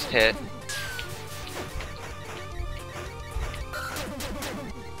the first hit.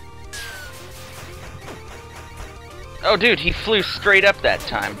 Oh dude, he flew straight up that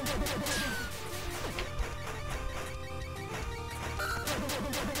time.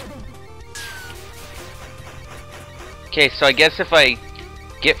 Okay, so I guess if I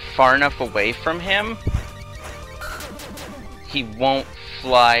get far enough away from him, he won't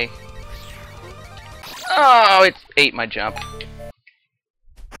fly. Oh, it ate my jump.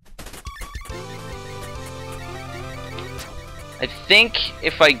 I think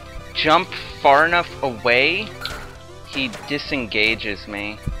if I jump far enough away, he disengages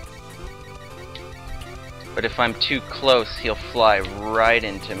me. But if I'm too close, he'll fly right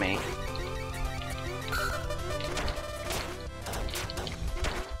into me.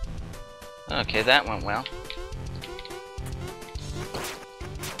 Okay, that went well.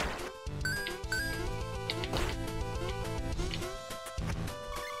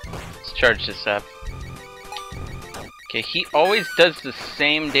 Let's charge this up. Okay, he always does the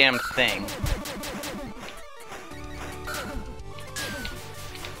same damn thing.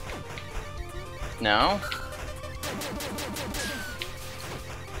 No?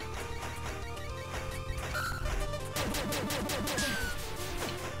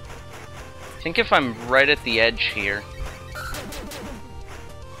 I think if I'm right at the edge here.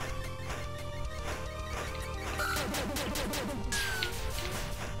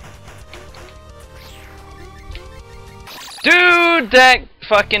 Dude, that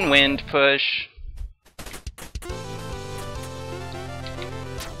fucking wind push.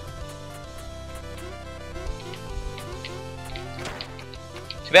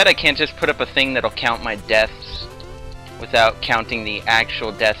 Too bad I can't just put up a thing that'll count my deaths without counting the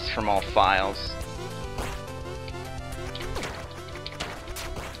actual deaths from all files.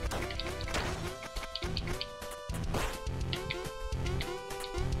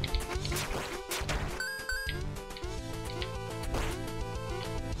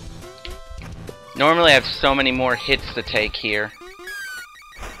 Normally I have so many more hits to take here.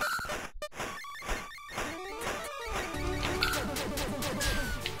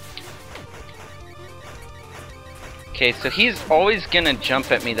 Okay, so he's always gonna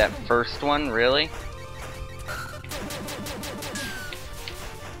jump at me that first one, really?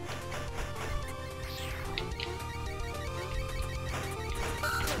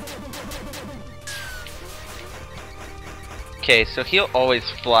 Okay, so he'll always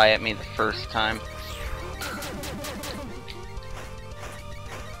fly at me the first time.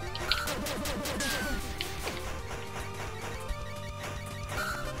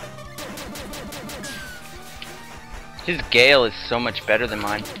 His Gale is so much better than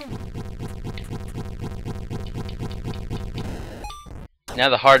mine. Now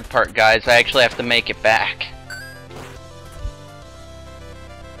the hard part, guys, I actually have to make it back.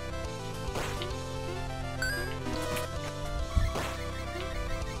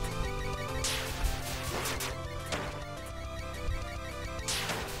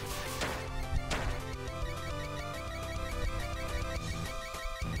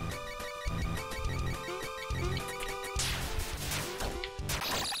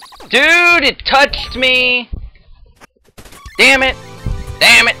 Dude, it touched me! Damn it!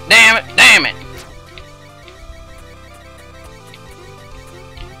 Damn it! Damn it! Damn it!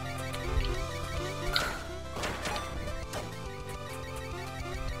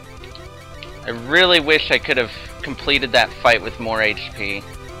 I really wish I could have completed that fight with more HP.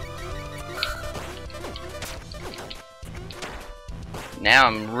 Now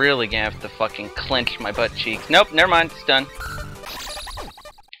I'm really gonna have to fucking clench my butt cheeks. Nope, never mind, it's done.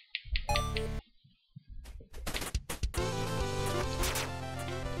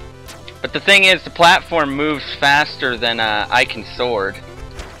 But the thing is, the platform moves faster than Icon Sword.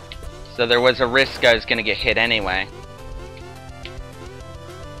 So there was a risk I was gonna get hit anyway.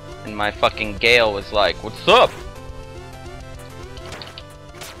 And my fucking Gale was like, "What's up?"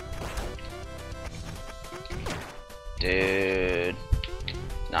 Dude.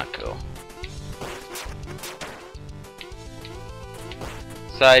 Not cool.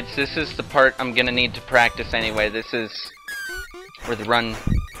 Besides, this is the part I'm gonna need to practice anyway. This is where the run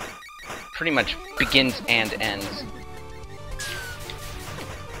pretty much begins and ends.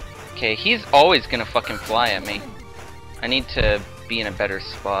 Okay, he's always gonna fucking fly at me. I need to be in a better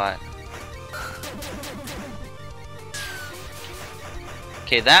spot.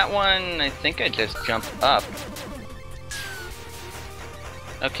 Okay, that one, I think I just jump up.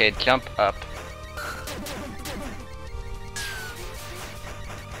 Okay, jump up.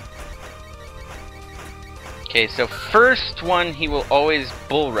 Okay, so first one, he will always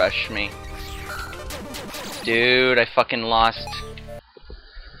bull rush me. Dude, I fucking lost.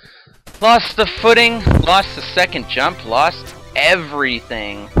 Lost the footing, lost the second jump, lost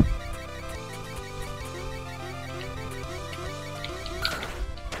everything.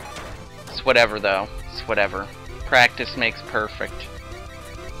 It's whatever though, it's whatever. Practice makes perfect.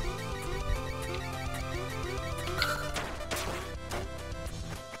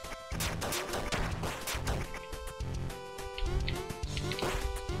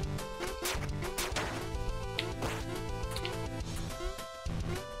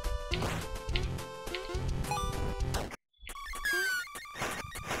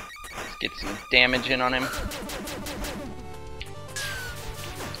 Let's get some damage in on him.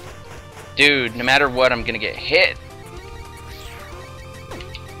 Dude, no matter what, I'm gonna get hit.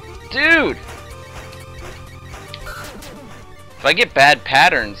 Dude! If I get bad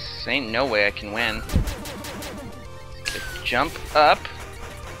patterns, ain't no way I can win. Jump up.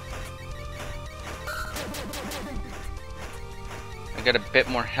 I got a bit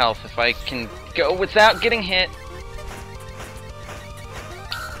more health if I can go without getting hit.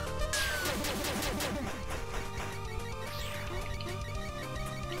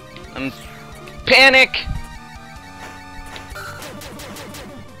 Panic!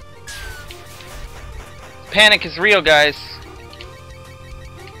 Panic is real, guys.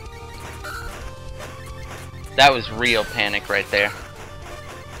 That was real panic right there.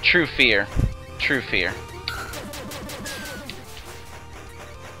 True fear. True fear.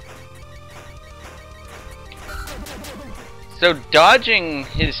 So dodging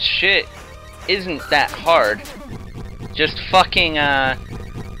his shit isn't that hard. Just fucking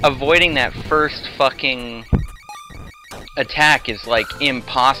avoiding that first fucking attack is like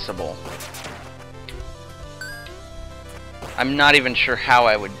impossible. I'm not even sure how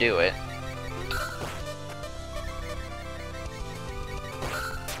I would do it.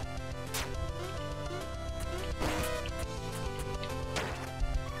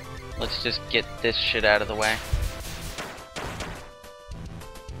 Let's just get this shit out of the way.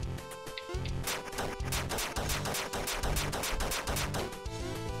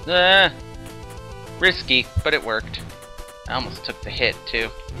 Risky, but it worked. I almost took the hit, too.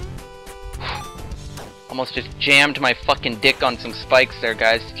 Almost just jammed my fucking dick on some spikes there,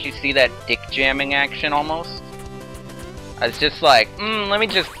 guys. Did you see that dick jamming action, almost? I was just like, let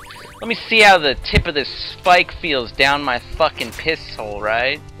me see how the tip of this spike feels down my fucking piss hole,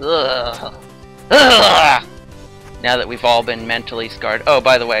 right? Ugh. Ugh. Now that we've all been mentally scarred. Oh,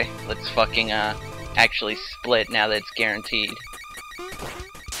 by the way, let's fucking, actually split now that it's guaranteed.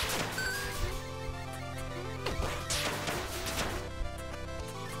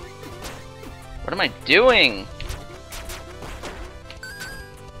 What am I doing?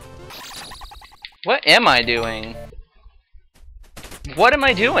 What am I doing? What am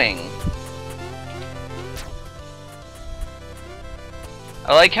I doing?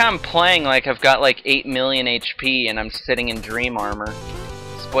 I like how I'm playing like I've got like 8 million HP and I'm sitting in dream armor.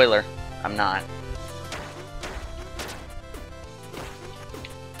 Spoiler, I'm not.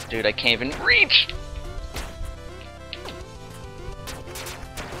 Dude, I can't even reach!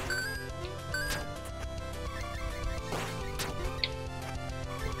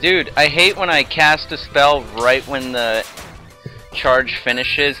 Dude, I hate when I cast a spell right when the charge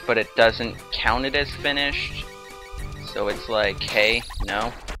finishes, but it doesn't count it as finished. So it's like, hey,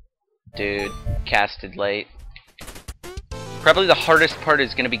 no. Dude, casted late. Probably the hardest part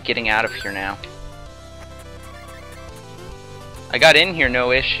is gonna be getting out of here now. I got in here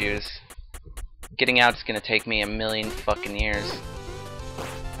no issues. Getting out's gonna take me a million fucking years.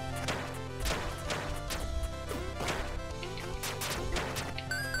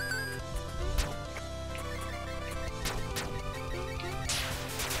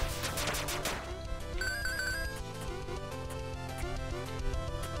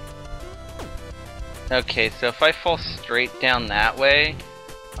 Okay, so if I fall straight down that way,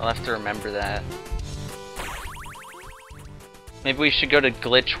 I'll have to remember that. Maybe we should go to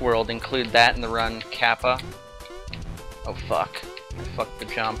Glitch World, include that in the run, Kappa. Oh fuck. I fucked the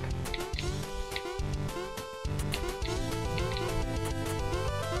jump.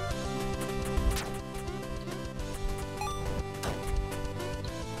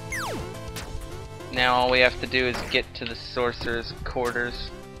 Now all we have to do is get to the Sorcerer's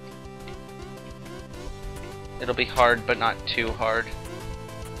quarters. It'll be hard, but not too hard.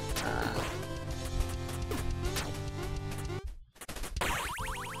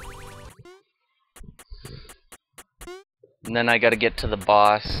 And then I gotta get to the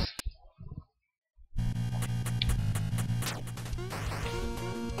boss.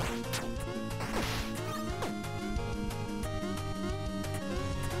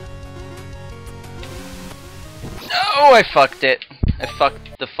 No, I fucked it. I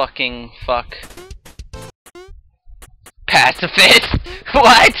fucked the fucking fuck. Pacifist?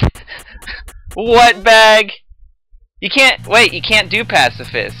 What? What bag? You can't, wait, you can't do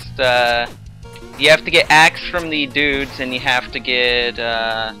pacifist. You have to get axe from the dudes, and you have to get,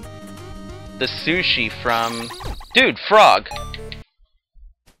 the sushi from... Dude, frog!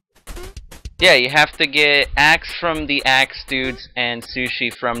 Yeah, you have to get axe from the axe dudes and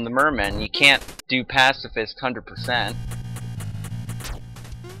sushi from the mermen. You can't do pacifist 100%.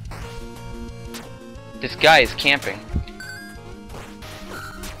 This guy is camping.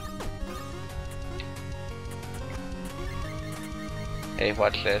 Hey,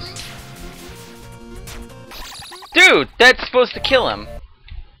 watch this. Dude, that's supposed to kill him.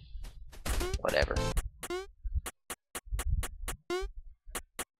 Whatever.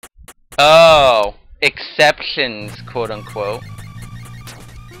 Oh, exceptions, quote unquote.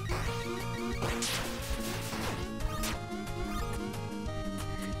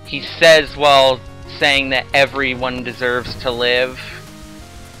 He says while saying that everyone deserves to live,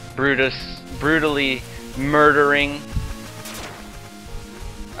 brutally murdering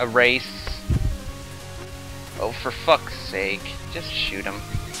a race. Oh, for fuck's sake, just shoot him.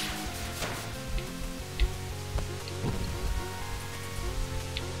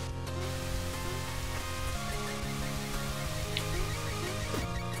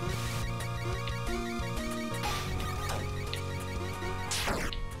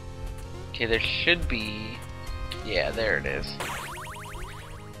 Okay, there should be... Yeah, there it is.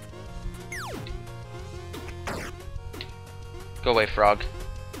 Go away, frog.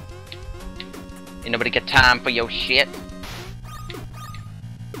 Ain't nobody got time for your shit.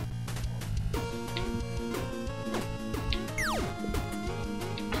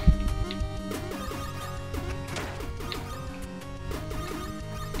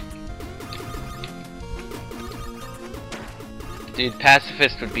 Dude,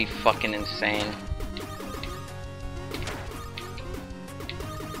 pacifist would be fucking insane.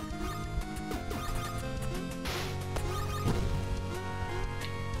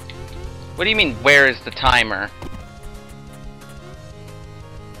 What do you mean, where is the timer?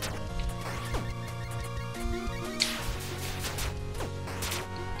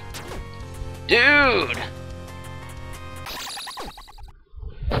 Dude!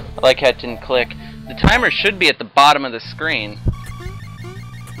 I like how it didn't click. The timer should be at the bottom of the screen.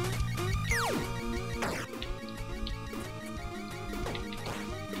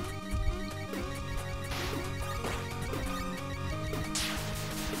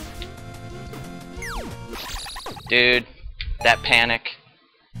 Dude, that panic.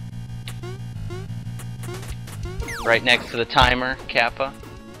 Right next to the timer, Kappa.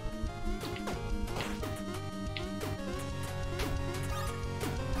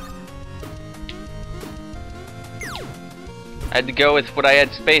 I had to go with what I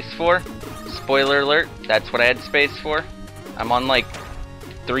had space for. Spoiler alert, that's what I had space for. I'm on like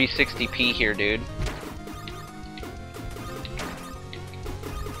 360p here, dude.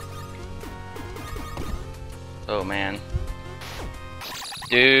 Oh man.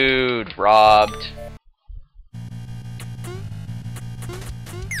 Dude, robbed.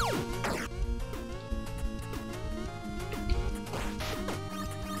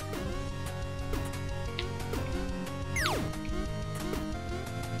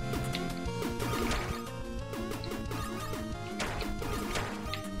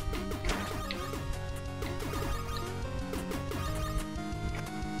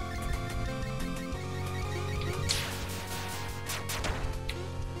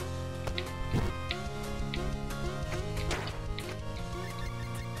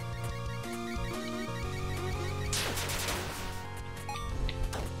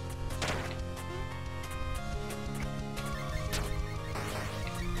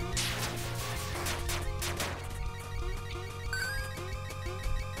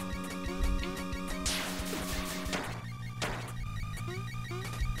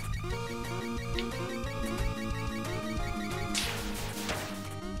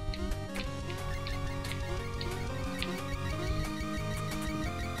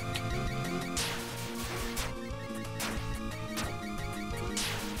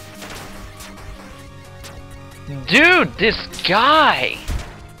 Dude, this guy!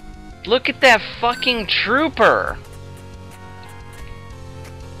 Look at that fucking trooper!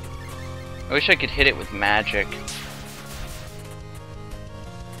 I wish I could hit it with magic.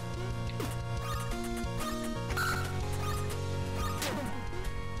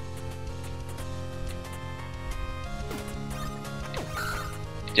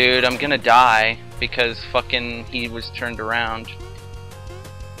 Dude, I'm gonna die because fucking he was turned around.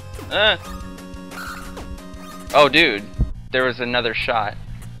 Oh, dude, there was another shot.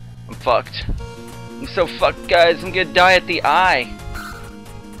 I'm fucked. I'm so fucked, guys. I'm gonna die at the eye.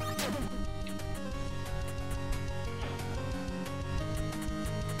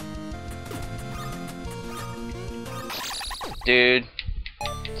 Dude,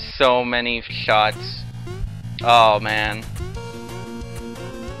 so many shots. Oh, man.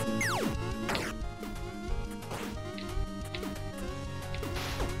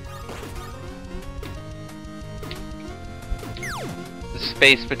 The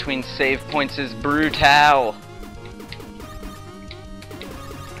space between save points is brutal.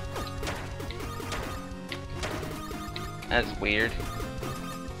 That's weird.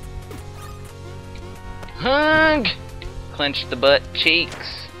 Hug! Clench the butt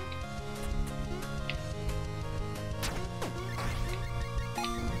cheeks.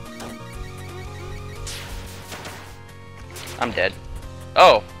 I'm dead.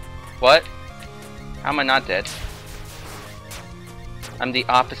 Oh, what? How am I not dead? I'm the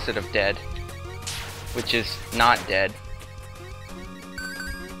opposite of dead, which is not dead.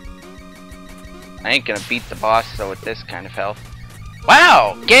 I ain't gonna beat the boss though with this kind of health.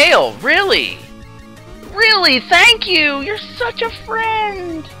 Wow, Gale, really? Really, thank you! You're such a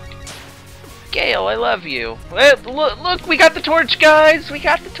friend! Gale, I love you. Look, we got the torch, guys! We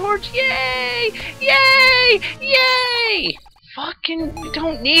got the torch! Yay! Yay! Yay! Fucking, we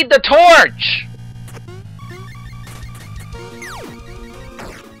don't need the torch!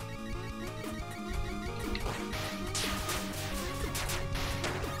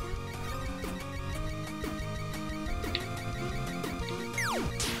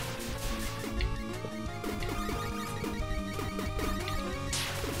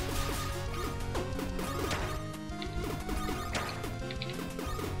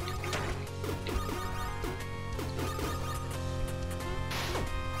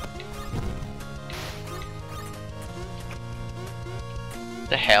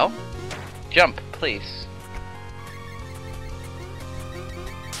 The hell? Jump, please.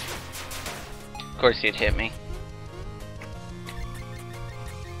 Of course he'd hit me.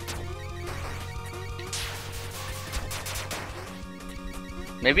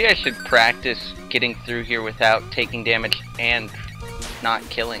 Maybe I should practice getting through here without taking damage and not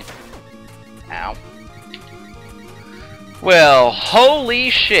killing. Ow. Well, holy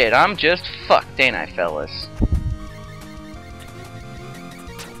shit, I'm just fucked, ain't I, fellas?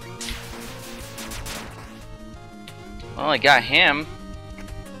 Well, I got him,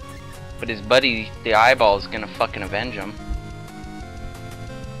 but his buddy, the eyeball, is gonna fucking avenge him.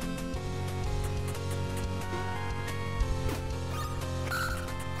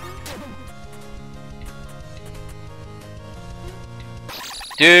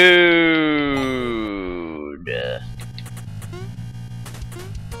 Dude.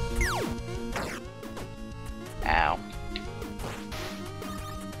 Ow.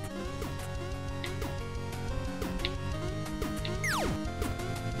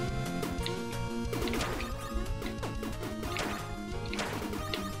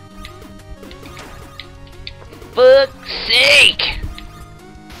 Fuck's sake!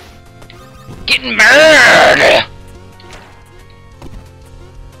 Getting murdered!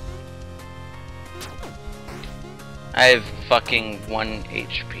 I have fucking 1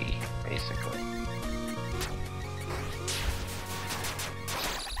 HP, basically.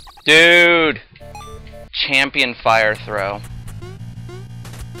 Dude! Champion fire throw.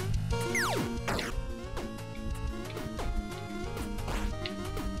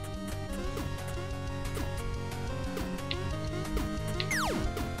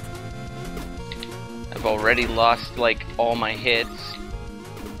 I've already lost like all my hits.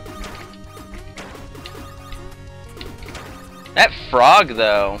 That frog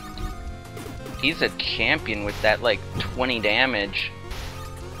though, he's a champion with that like 20 damage.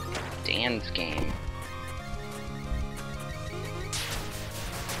 Dan's game.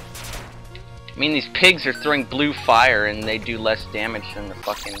 I mean, these pigs are throwing blue fire and they do less damage than the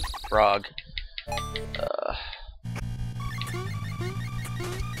fucking frog.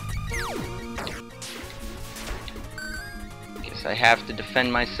 Guess I have to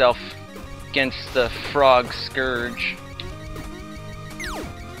defend myself against the frog scourge.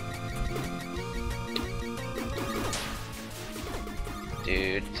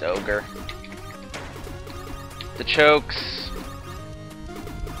 Dude, it's ogre. The chokes.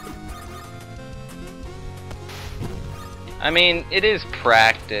 I mean, it is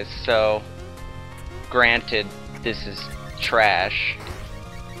practice, so granted, this is trash.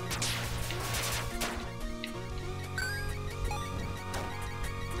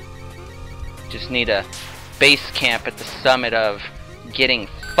 Just need a base camp at the summit of getting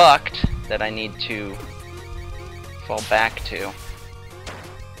fucked that I need to fall back to.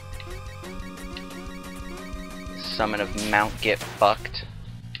 Summit of Mount Get Fucked.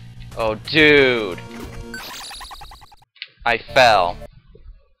 Oh, dude. I fell.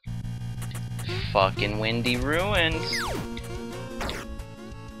 Fucking windy ruins.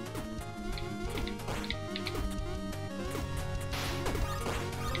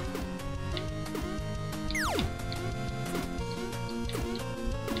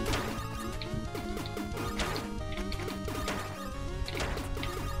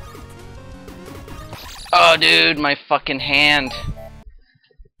 Oh, dude, my fucking hand.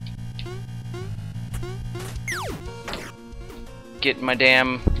 Get my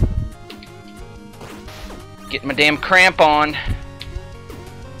damn cramp on.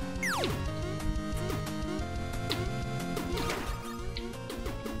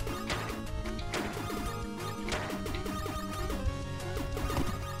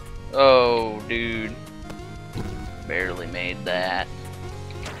 Oh, dude. Barely made that.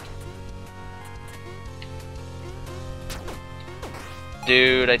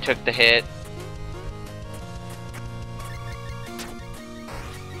 Dude, I took the hit.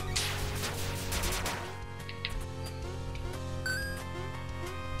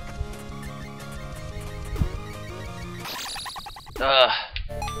 Ugh.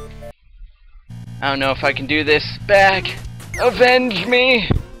 I don't know if I can do this. Back! Avenge me!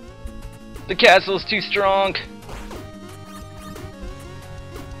 The castle's too strong.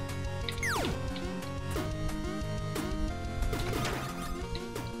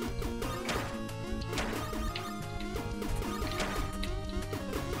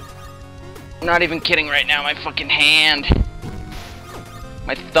 I'm not even kidding right now, my fucking hand.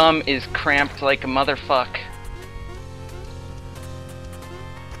 My thumb is cramped like a motherfuck.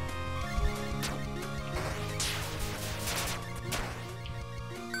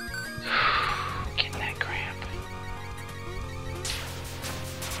 Getting that cramp.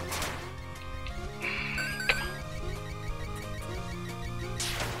 Come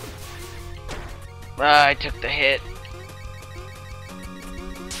on. I took the hit.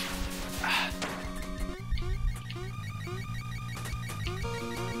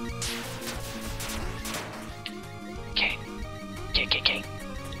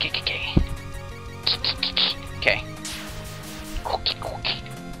 Okay.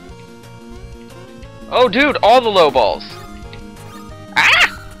 Oh, dude, all the low balls.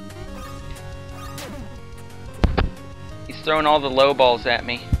 Ah! He's throwing all the low balls at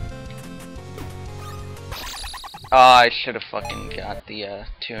me. Oh, I should have fucking got the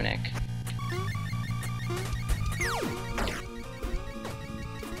tunic.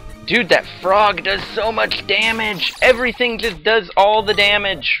 Dude, that frog does so much damage. Everything just does all the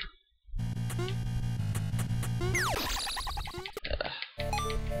damage.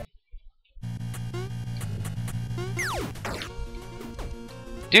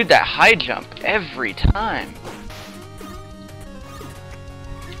 Dude, that high jump every time.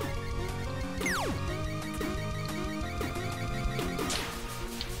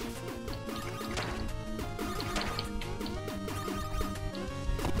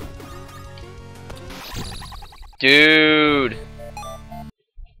 Dude.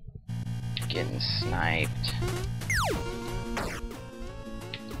 Getting sniped.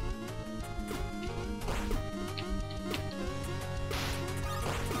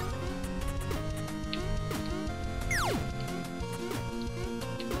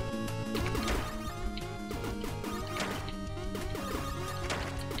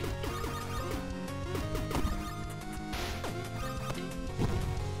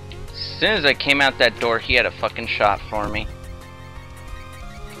 As soon as I came out that door, he had a fucking shot for me.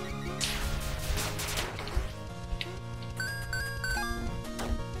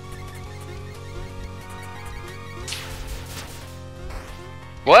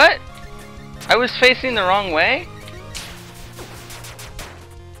 What? I was facing the wrong way?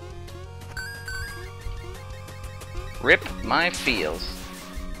 Rip my feels.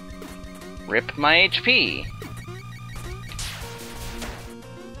 Rip my HP.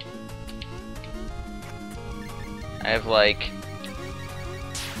 I have like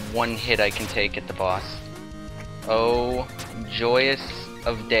one hit I can take at the boss. Oh, joyous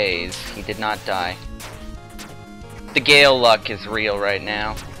of days, he did not die. The Gale luck is real right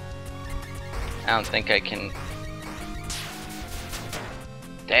now. I don't think I can...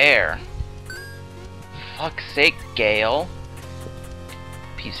 There. Fuck's sake, Gale.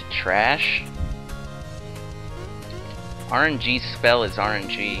 Piece of trash. RNG spell is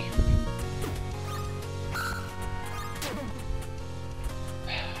RNG.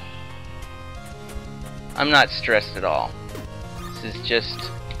 I'm not stressed at all. This is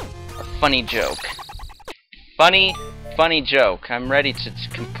just a funny joke. Funny joke. I'm ready to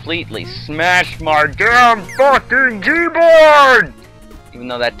completely smash my damn fucking keyboard! Even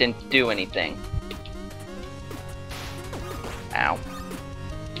though that didn't do anything. Ow.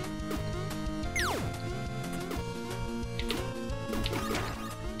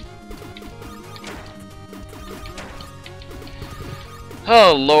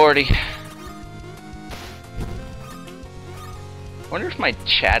 Oh lordy. Wonder if my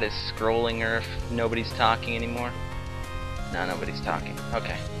chat is scrolling or if nobody's talking anymore. No, nobody's talking.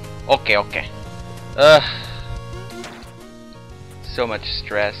 Okay. Okay. So much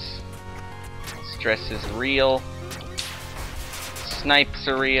stress. Stress is real. Snipes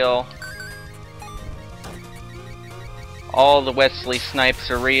are real. All the Wesley snipes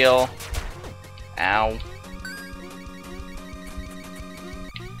are real. Ow.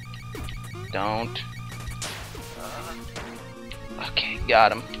 Don't. Okay,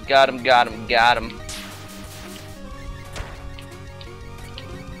 got him. Got him.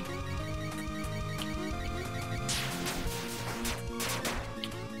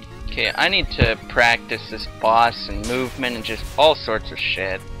 Okay, I need to practice this boss and movement and just all sorts of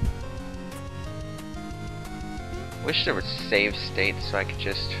shit. Wish there was save states so I could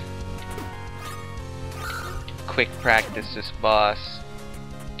just quick practice this boss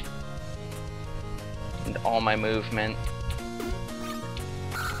and all my movement.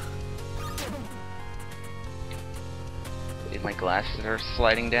 My glasses are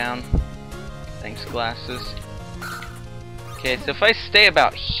sliding down. Thanks, glasses. Okay, so if I stay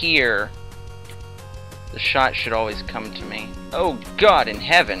about here, the shot should always come to me. Oh God in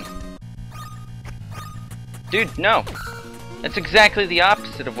heaven. Dude, no. That's exactly the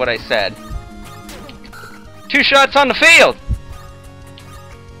opposite of what I said. 2 shots on the field!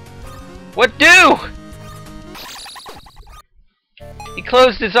 What do? He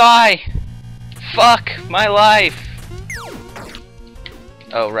closed his eye. Fuck my life.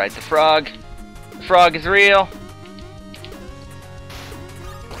 Oh, right, the frog. The frog is real.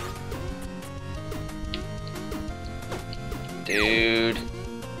 Dude.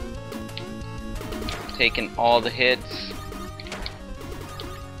 Taking all the hits.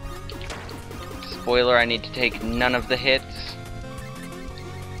 Spoiler, I need to take none of the hits.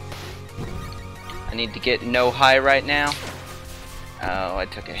 I need to get no high right now. Oh, I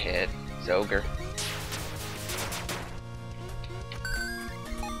took a hit. It's ogre.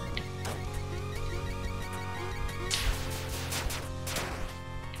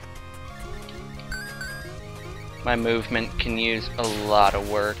 My movement can use a lot of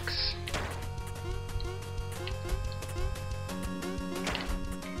works.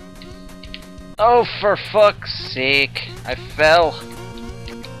 Oh, for fuck's sake. I fell.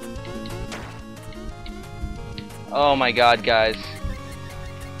 Oh my god, guys.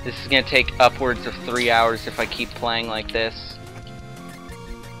 This is gonna take upwards of 3 hours if I keep playing like this.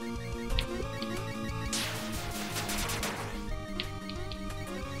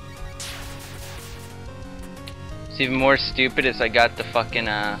 It's even more stupid as I got the fucking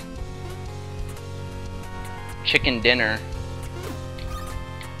chicken dinner.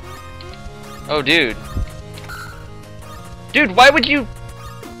 Oh dude. Dude, why would you...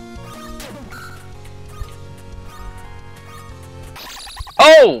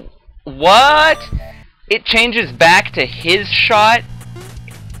 Oh! What? It changes back to his shot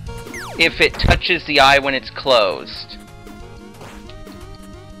if it touches the eye when it's closed.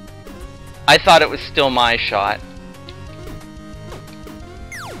 I thought it was still my shot.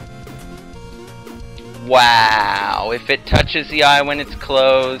 Wow, if it touches the eye when it's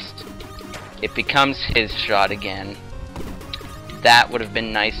closed, it becomes his shot again. That would have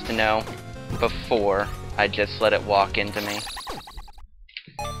been nice to know before I just let it walk into me.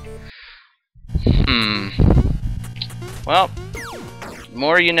 Well,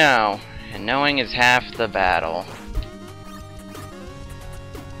 more you know, and knowing is half the battle.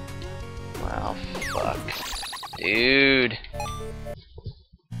 Well, fuck. Dude.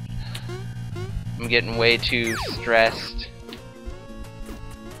 I'm getting way too stressed.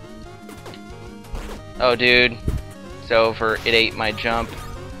 Oh, dude. It's over. It ate my jump.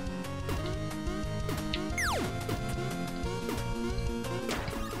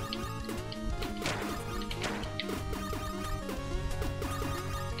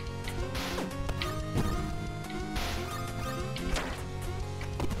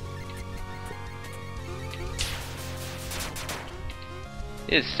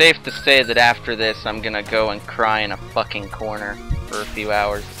 It's safe to say that after this, I'm gonna go and cry in a fucking corner for a few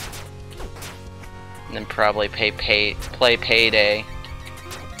hours. And then probably play Payday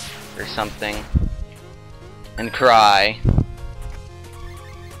or something. And cry.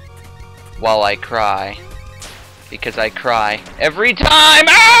 While I cry. Because I cry every time!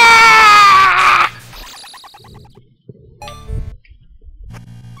 Ah!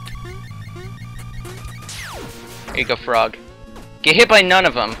 Here you go, frog. Get hit by none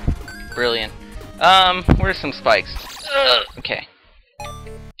of them. Brilliant. Where's some spikes? Ugh. Okay.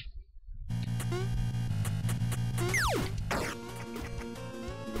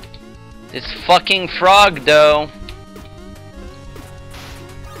 This fucking frog, though.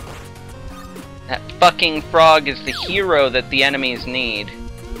 That fucking frog is the hero that the enemies need.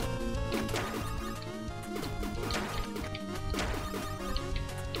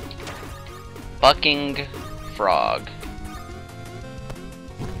 Fucking frog.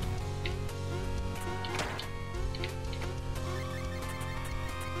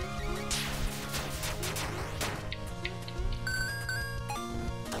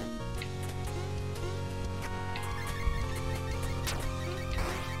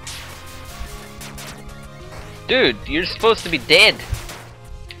 Dude, you're supposed to be dead.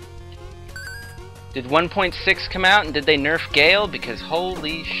 Did 1.6 come out and did they nerf Gale? Because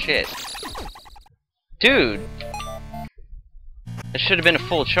holy shit. Dude! That should have been a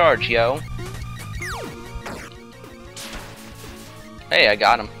full charge, yo. Hey, I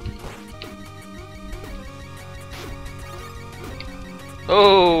got him.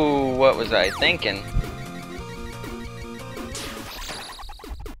 Oh, what was I thinking?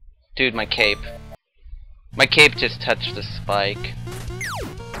 Dude, my cape. My cape just touched the spike.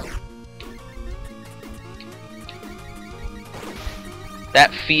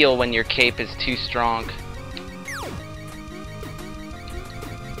 That feel when your cape is too strong.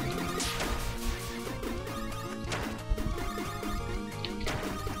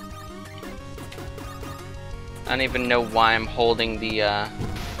 I don't even know why I'm holding the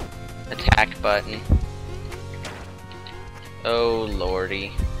attack button. Oh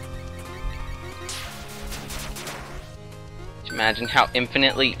lordy. Imagine how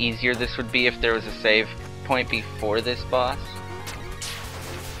infinitely easier this would be if there was a save point before this boss.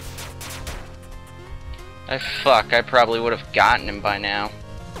 Fuck, I probably would have gotten him by now.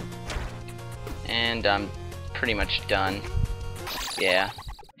 And I'm pretty much done. Yeah,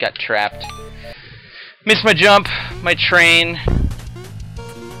 got trapped. Missed my jump, my train.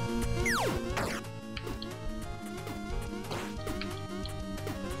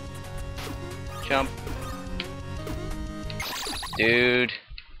 Jump. Dude.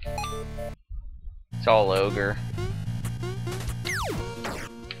 It's all ogre.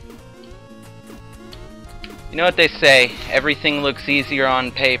 You know what they say, everything looks easier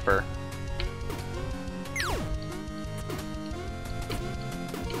on paper.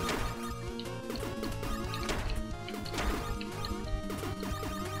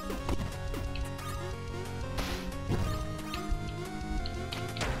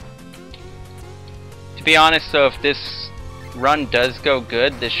 To be honest though, if this run does go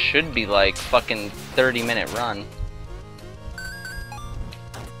good, this should be like fucking 30-minute run.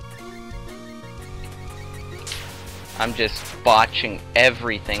 I'm just botching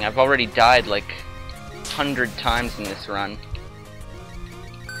everything. I've already died like 100 times in this run.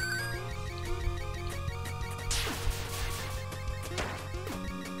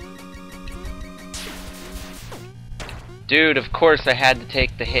 Dude, of course I had to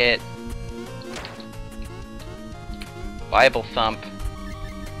take the hit. Bible thump.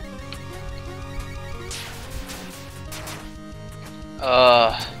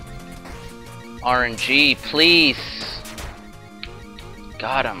 RNG, please.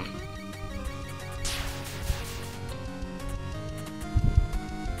 Got him.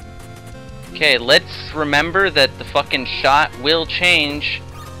 Okay, let's remember that the fucking shot will change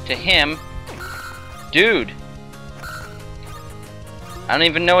to him. Dude. I don't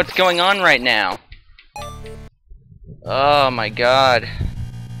even know what's going on right now. Oh my god.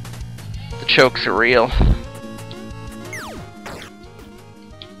 The chokes are real.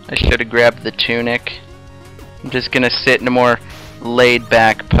 I should have grabbed the tunic. I'm just gonna sit in a more laid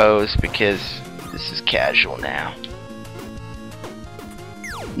back pose because this is casual now.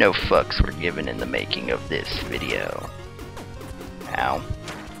 No fucks were given in the making of this video. Ow.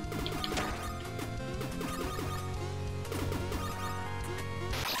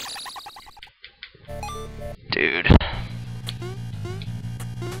 Dude.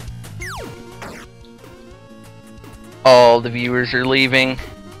 All the viewers are leaving.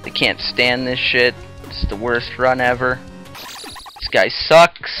 They can't stand this shit. It's the worst run ever. It's guy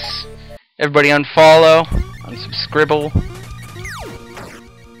sucks. Everybody unfollow, unsubscribe.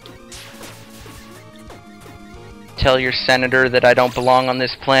 Tell your senator that I don't belong on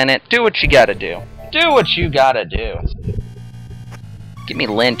this planet. Do what you gotta do. Do what you gotta do. Get me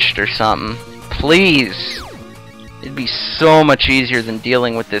lynched or something. Please. It'd be so much easier than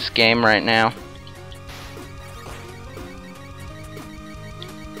dealing with this game right now.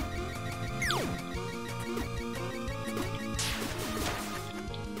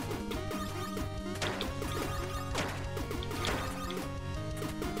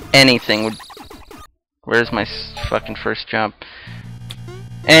 Anything would... Where's my fucking first jump?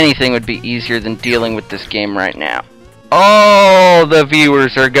 Anything would be easier than dealing with this game right now. Oh, the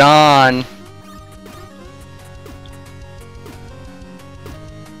viewers are gone.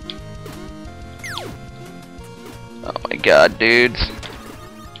 Oh my god, dudes.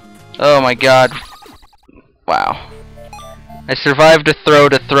 Oh my god. Wow. I survived a throw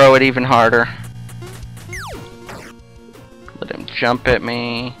to throw it even harder. Let him jump at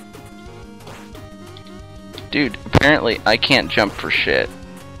me. Dude, apparently I can't jump for shit.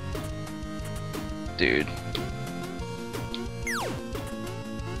 Dude.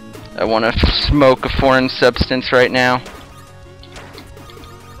 I want to smoke a foreign substance right now.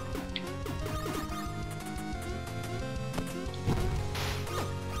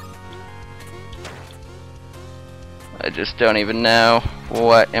 I just don't even know.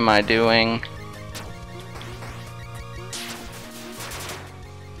 What am I doing?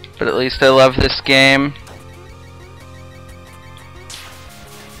 But at least I love this game.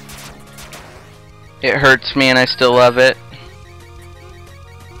 It hurts me and I still love it.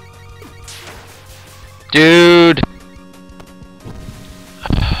 Dude!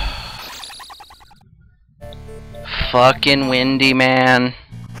 Fucking windy, man.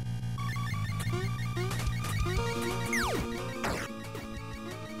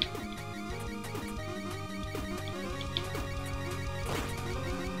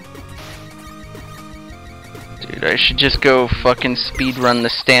 Dude, I should just go fucking speedrun the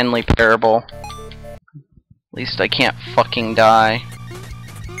Stanley Parable. At least I can't fucking die.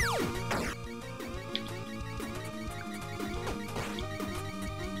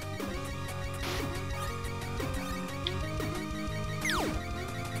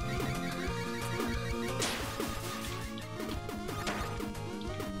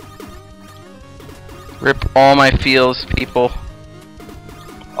 Rip all my feels, people.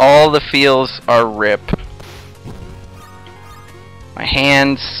 All the feels are rip. My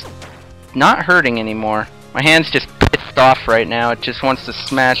hand's not hurting anymore. My hand's just pissed off right now. It just wants to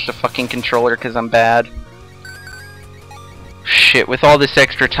smash the fucking controller because I'm bad. Shit, with all this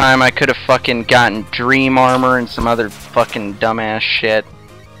extra time I could have fucking gotten Dream Armor and some other fucking dumbass shit.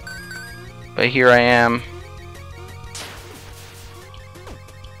 But here I am.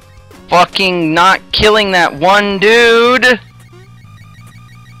 Fucking not killing that one dude!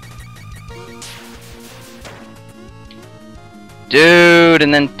 Dude,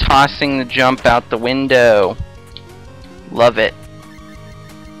 and then tossing the jump out the window. Love it.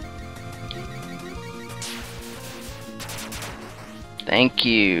 Thank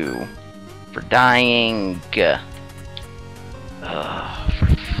you for dying. Ugh, for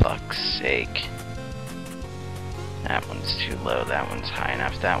fuck's sake. That one's too low, that one's high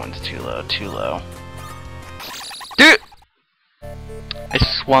enough, that one's too low, too low. Dude! I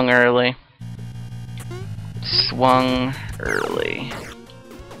swung early. Swung early.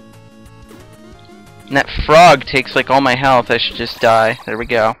 And that frog takes like all my health. I should just die. There we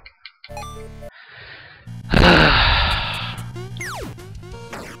go.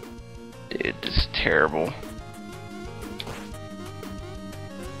 Dude, this is terrible.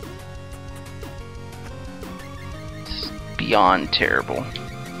 It's beyond terrible.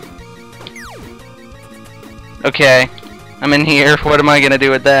 Okay, I'm in here. What am I gonna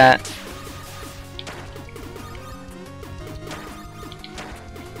do with that?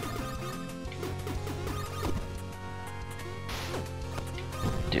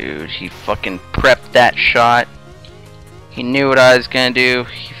 Dude, he fucking prepped that shot. He knew what I was gonna do.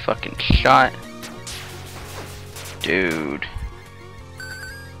 He fucking shot. Dude.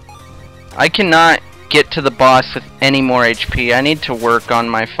 I cannot get to the boss with any more HP. I need to work on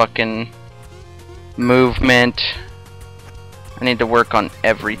my fucking movement. I need to work on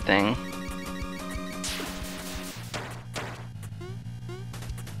everything.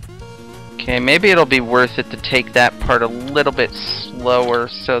 Okay, maybe it'll be worth it to take that part a little bit slower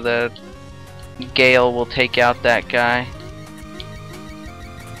so that Gale will take out that guy.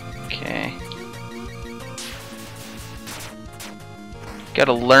 Okay.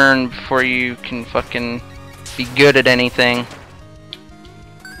 Gotta learn before you can fucking be good at anything.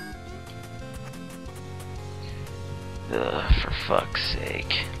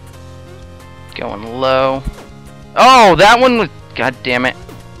 sake. Going low. Oh, that one was... God damn it.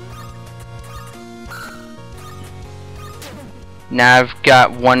 Now I've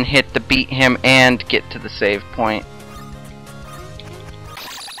got one hit to beat him and get to the save point.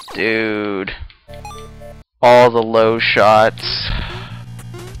 Dude. All the low shots.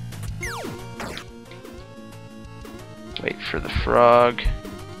 Wait for the frog.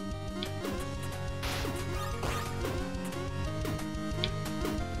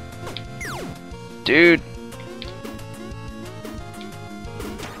 Dude.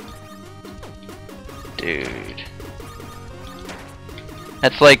 Dude.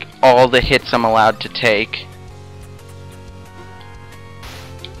 That's like all the hits I'm allowed to take.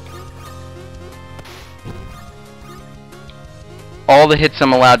 All the hits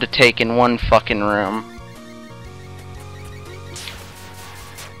I'm allowed to take in one fucking room.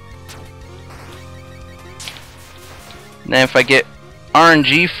 And then if I get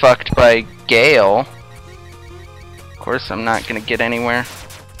RNG fucked by Gale, of course I'm not gonna get anywhere.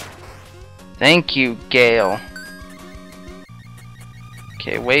 Thank you, Gale.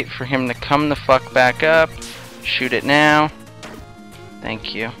 Okay, wait for him to come the fuck back up. Shoot it now.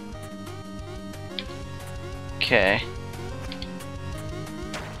 Thank you. Okay.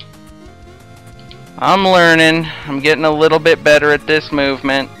 I'm learning. I'm getting a little bit better at this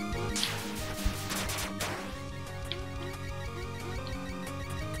movement.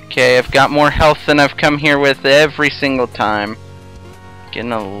 Okay, I've got more health than I've come here with every single time.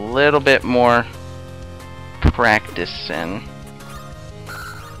 Getting a little bit more practice in.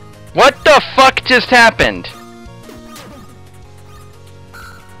 What the fuck just happened?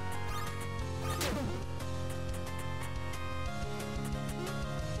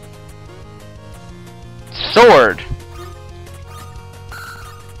 Sword!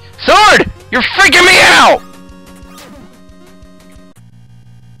 Sword! You're freaking me out!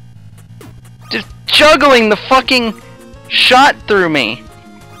 Just juggling the fucking shot through me.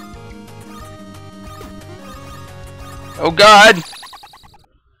 Oh god.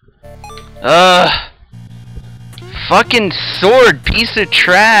 Fucking sword, piece of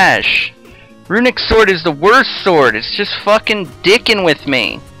trash. Runic sword is the worst sword. It's just fucking dicking with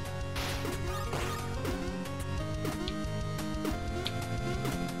me.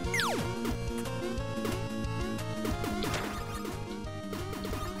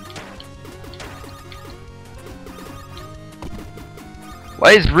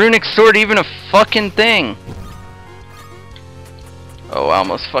 Why is Runic sword even a fucking thing? Oh, I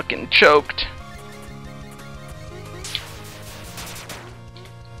almost fucking choked.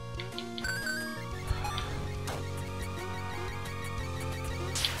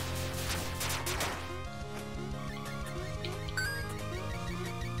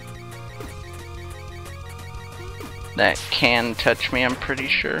 That can touch me, I'm pretty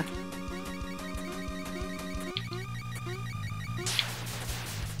sure.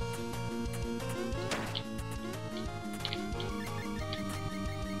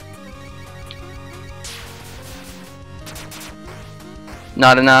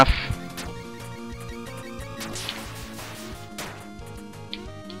 Not enough.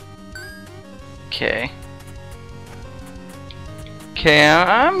 Okay. Okay,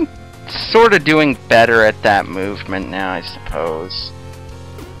 I'm sort of doing better at that movement now, I suppose.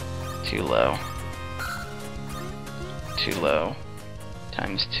 Too low. Too low.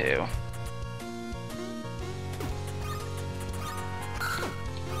 Times 2.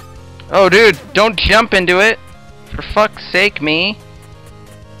 Oh, dude, don't jump into it. For fuck's sake, me.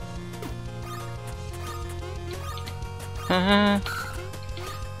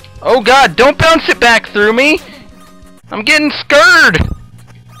 Oh god, don't bounce it back through me! I'm getting scared!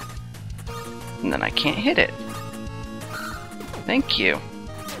 And then I can't hit it. Thank you.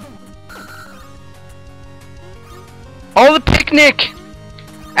 Oh, the picnic!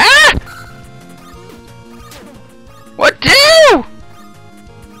 Ah! What do?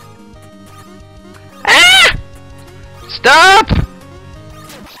 Ah! Stop!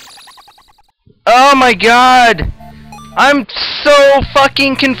 Oh my god! I'm so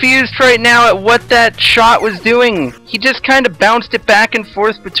fucking confused right now at what that shot was doing. He just kind of bounced it back and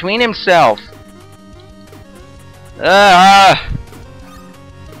forth between himself. I'm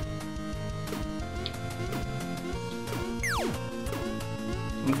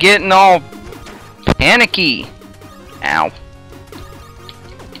getting all panicky. Ow.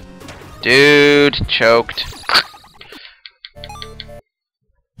 Dude, choked.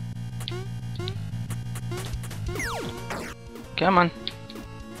 Come on.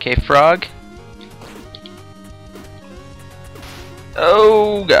 Okay, frog.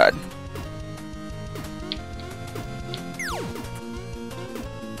 Oh god.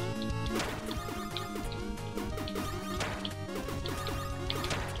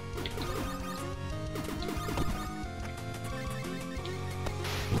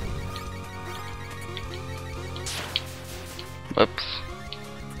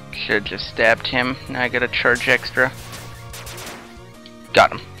 Should've just stabbed him. Now I gotta charge extra.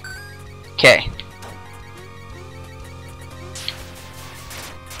 Got him. Okay.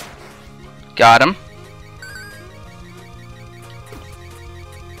 Got him.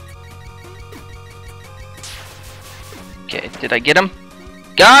 Okay, did I get him?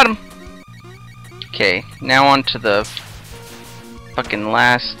 Got him! Okay, now on to the fucking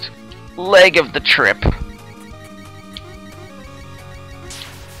last leg of the trip.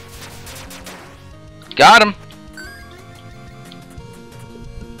 Got him!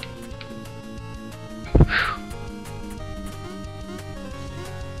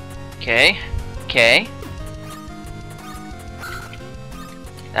 Okay, okay.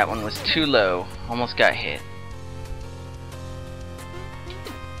 That one was too low. Almost got hit.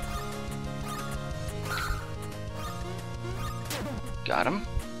 Got him.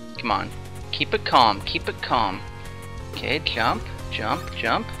 Come on. Keep it calm. Keep it calm. Okay, jump, jump,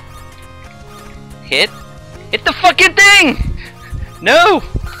 jump. Hit. Hit the fucking thing! No!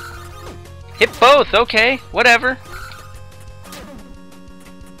 Hit both, okay. Whatever.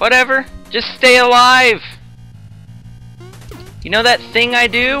 Whatever. Just stay alive. You know that thing I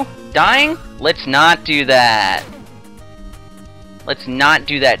do? Dying? Let's not do that. Let's not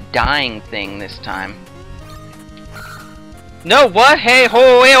do that dying thing this time. No, what? Hey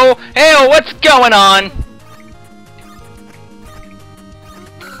ho, hey ho, hey ho, what's going on?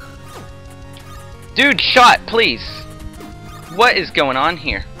 Dude, shot, please. What is going on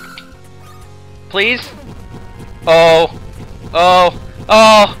here? Please? Oh. Oh.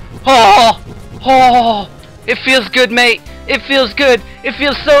 Oh. Oh. Oh. It feels good, mate. It feels good. It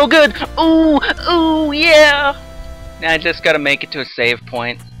feels so good. Ooh. Ooh, yeah. Now I just gotta make it to a save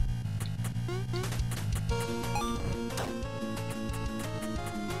point.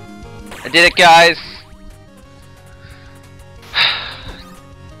 I did it, guys.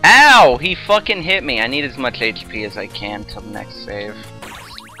 Ow! He fucking hit me. I need as much HP as I can till the next save.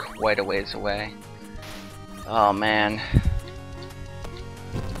 It's quite a ways away. Oh, man.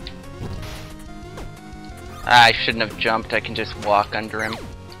 I shouldn't have jumped. I can just walk under him.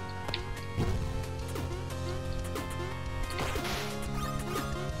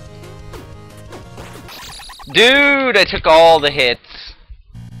 Dude, I took all the hits.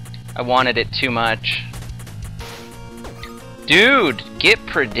 I wanted it too much. Dude, get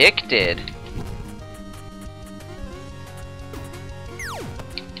predicted.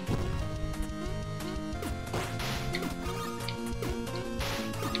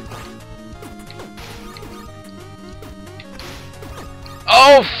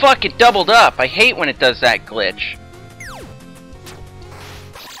 Oh fuck, it doubled up. I hate when it does that glitch.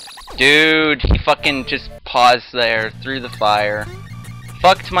 Dude, he fucking just paused there through the fire.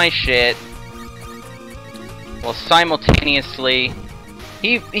 Fucked my shit. Well, simultaneously,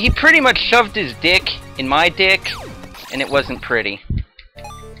 he pretty much shoved his dick in my dick, and it wasn't pretty.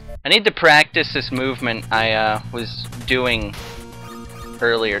 I need to practice this movement I was doing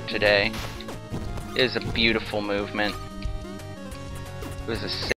earlier today. It is a beautiful movement. It was a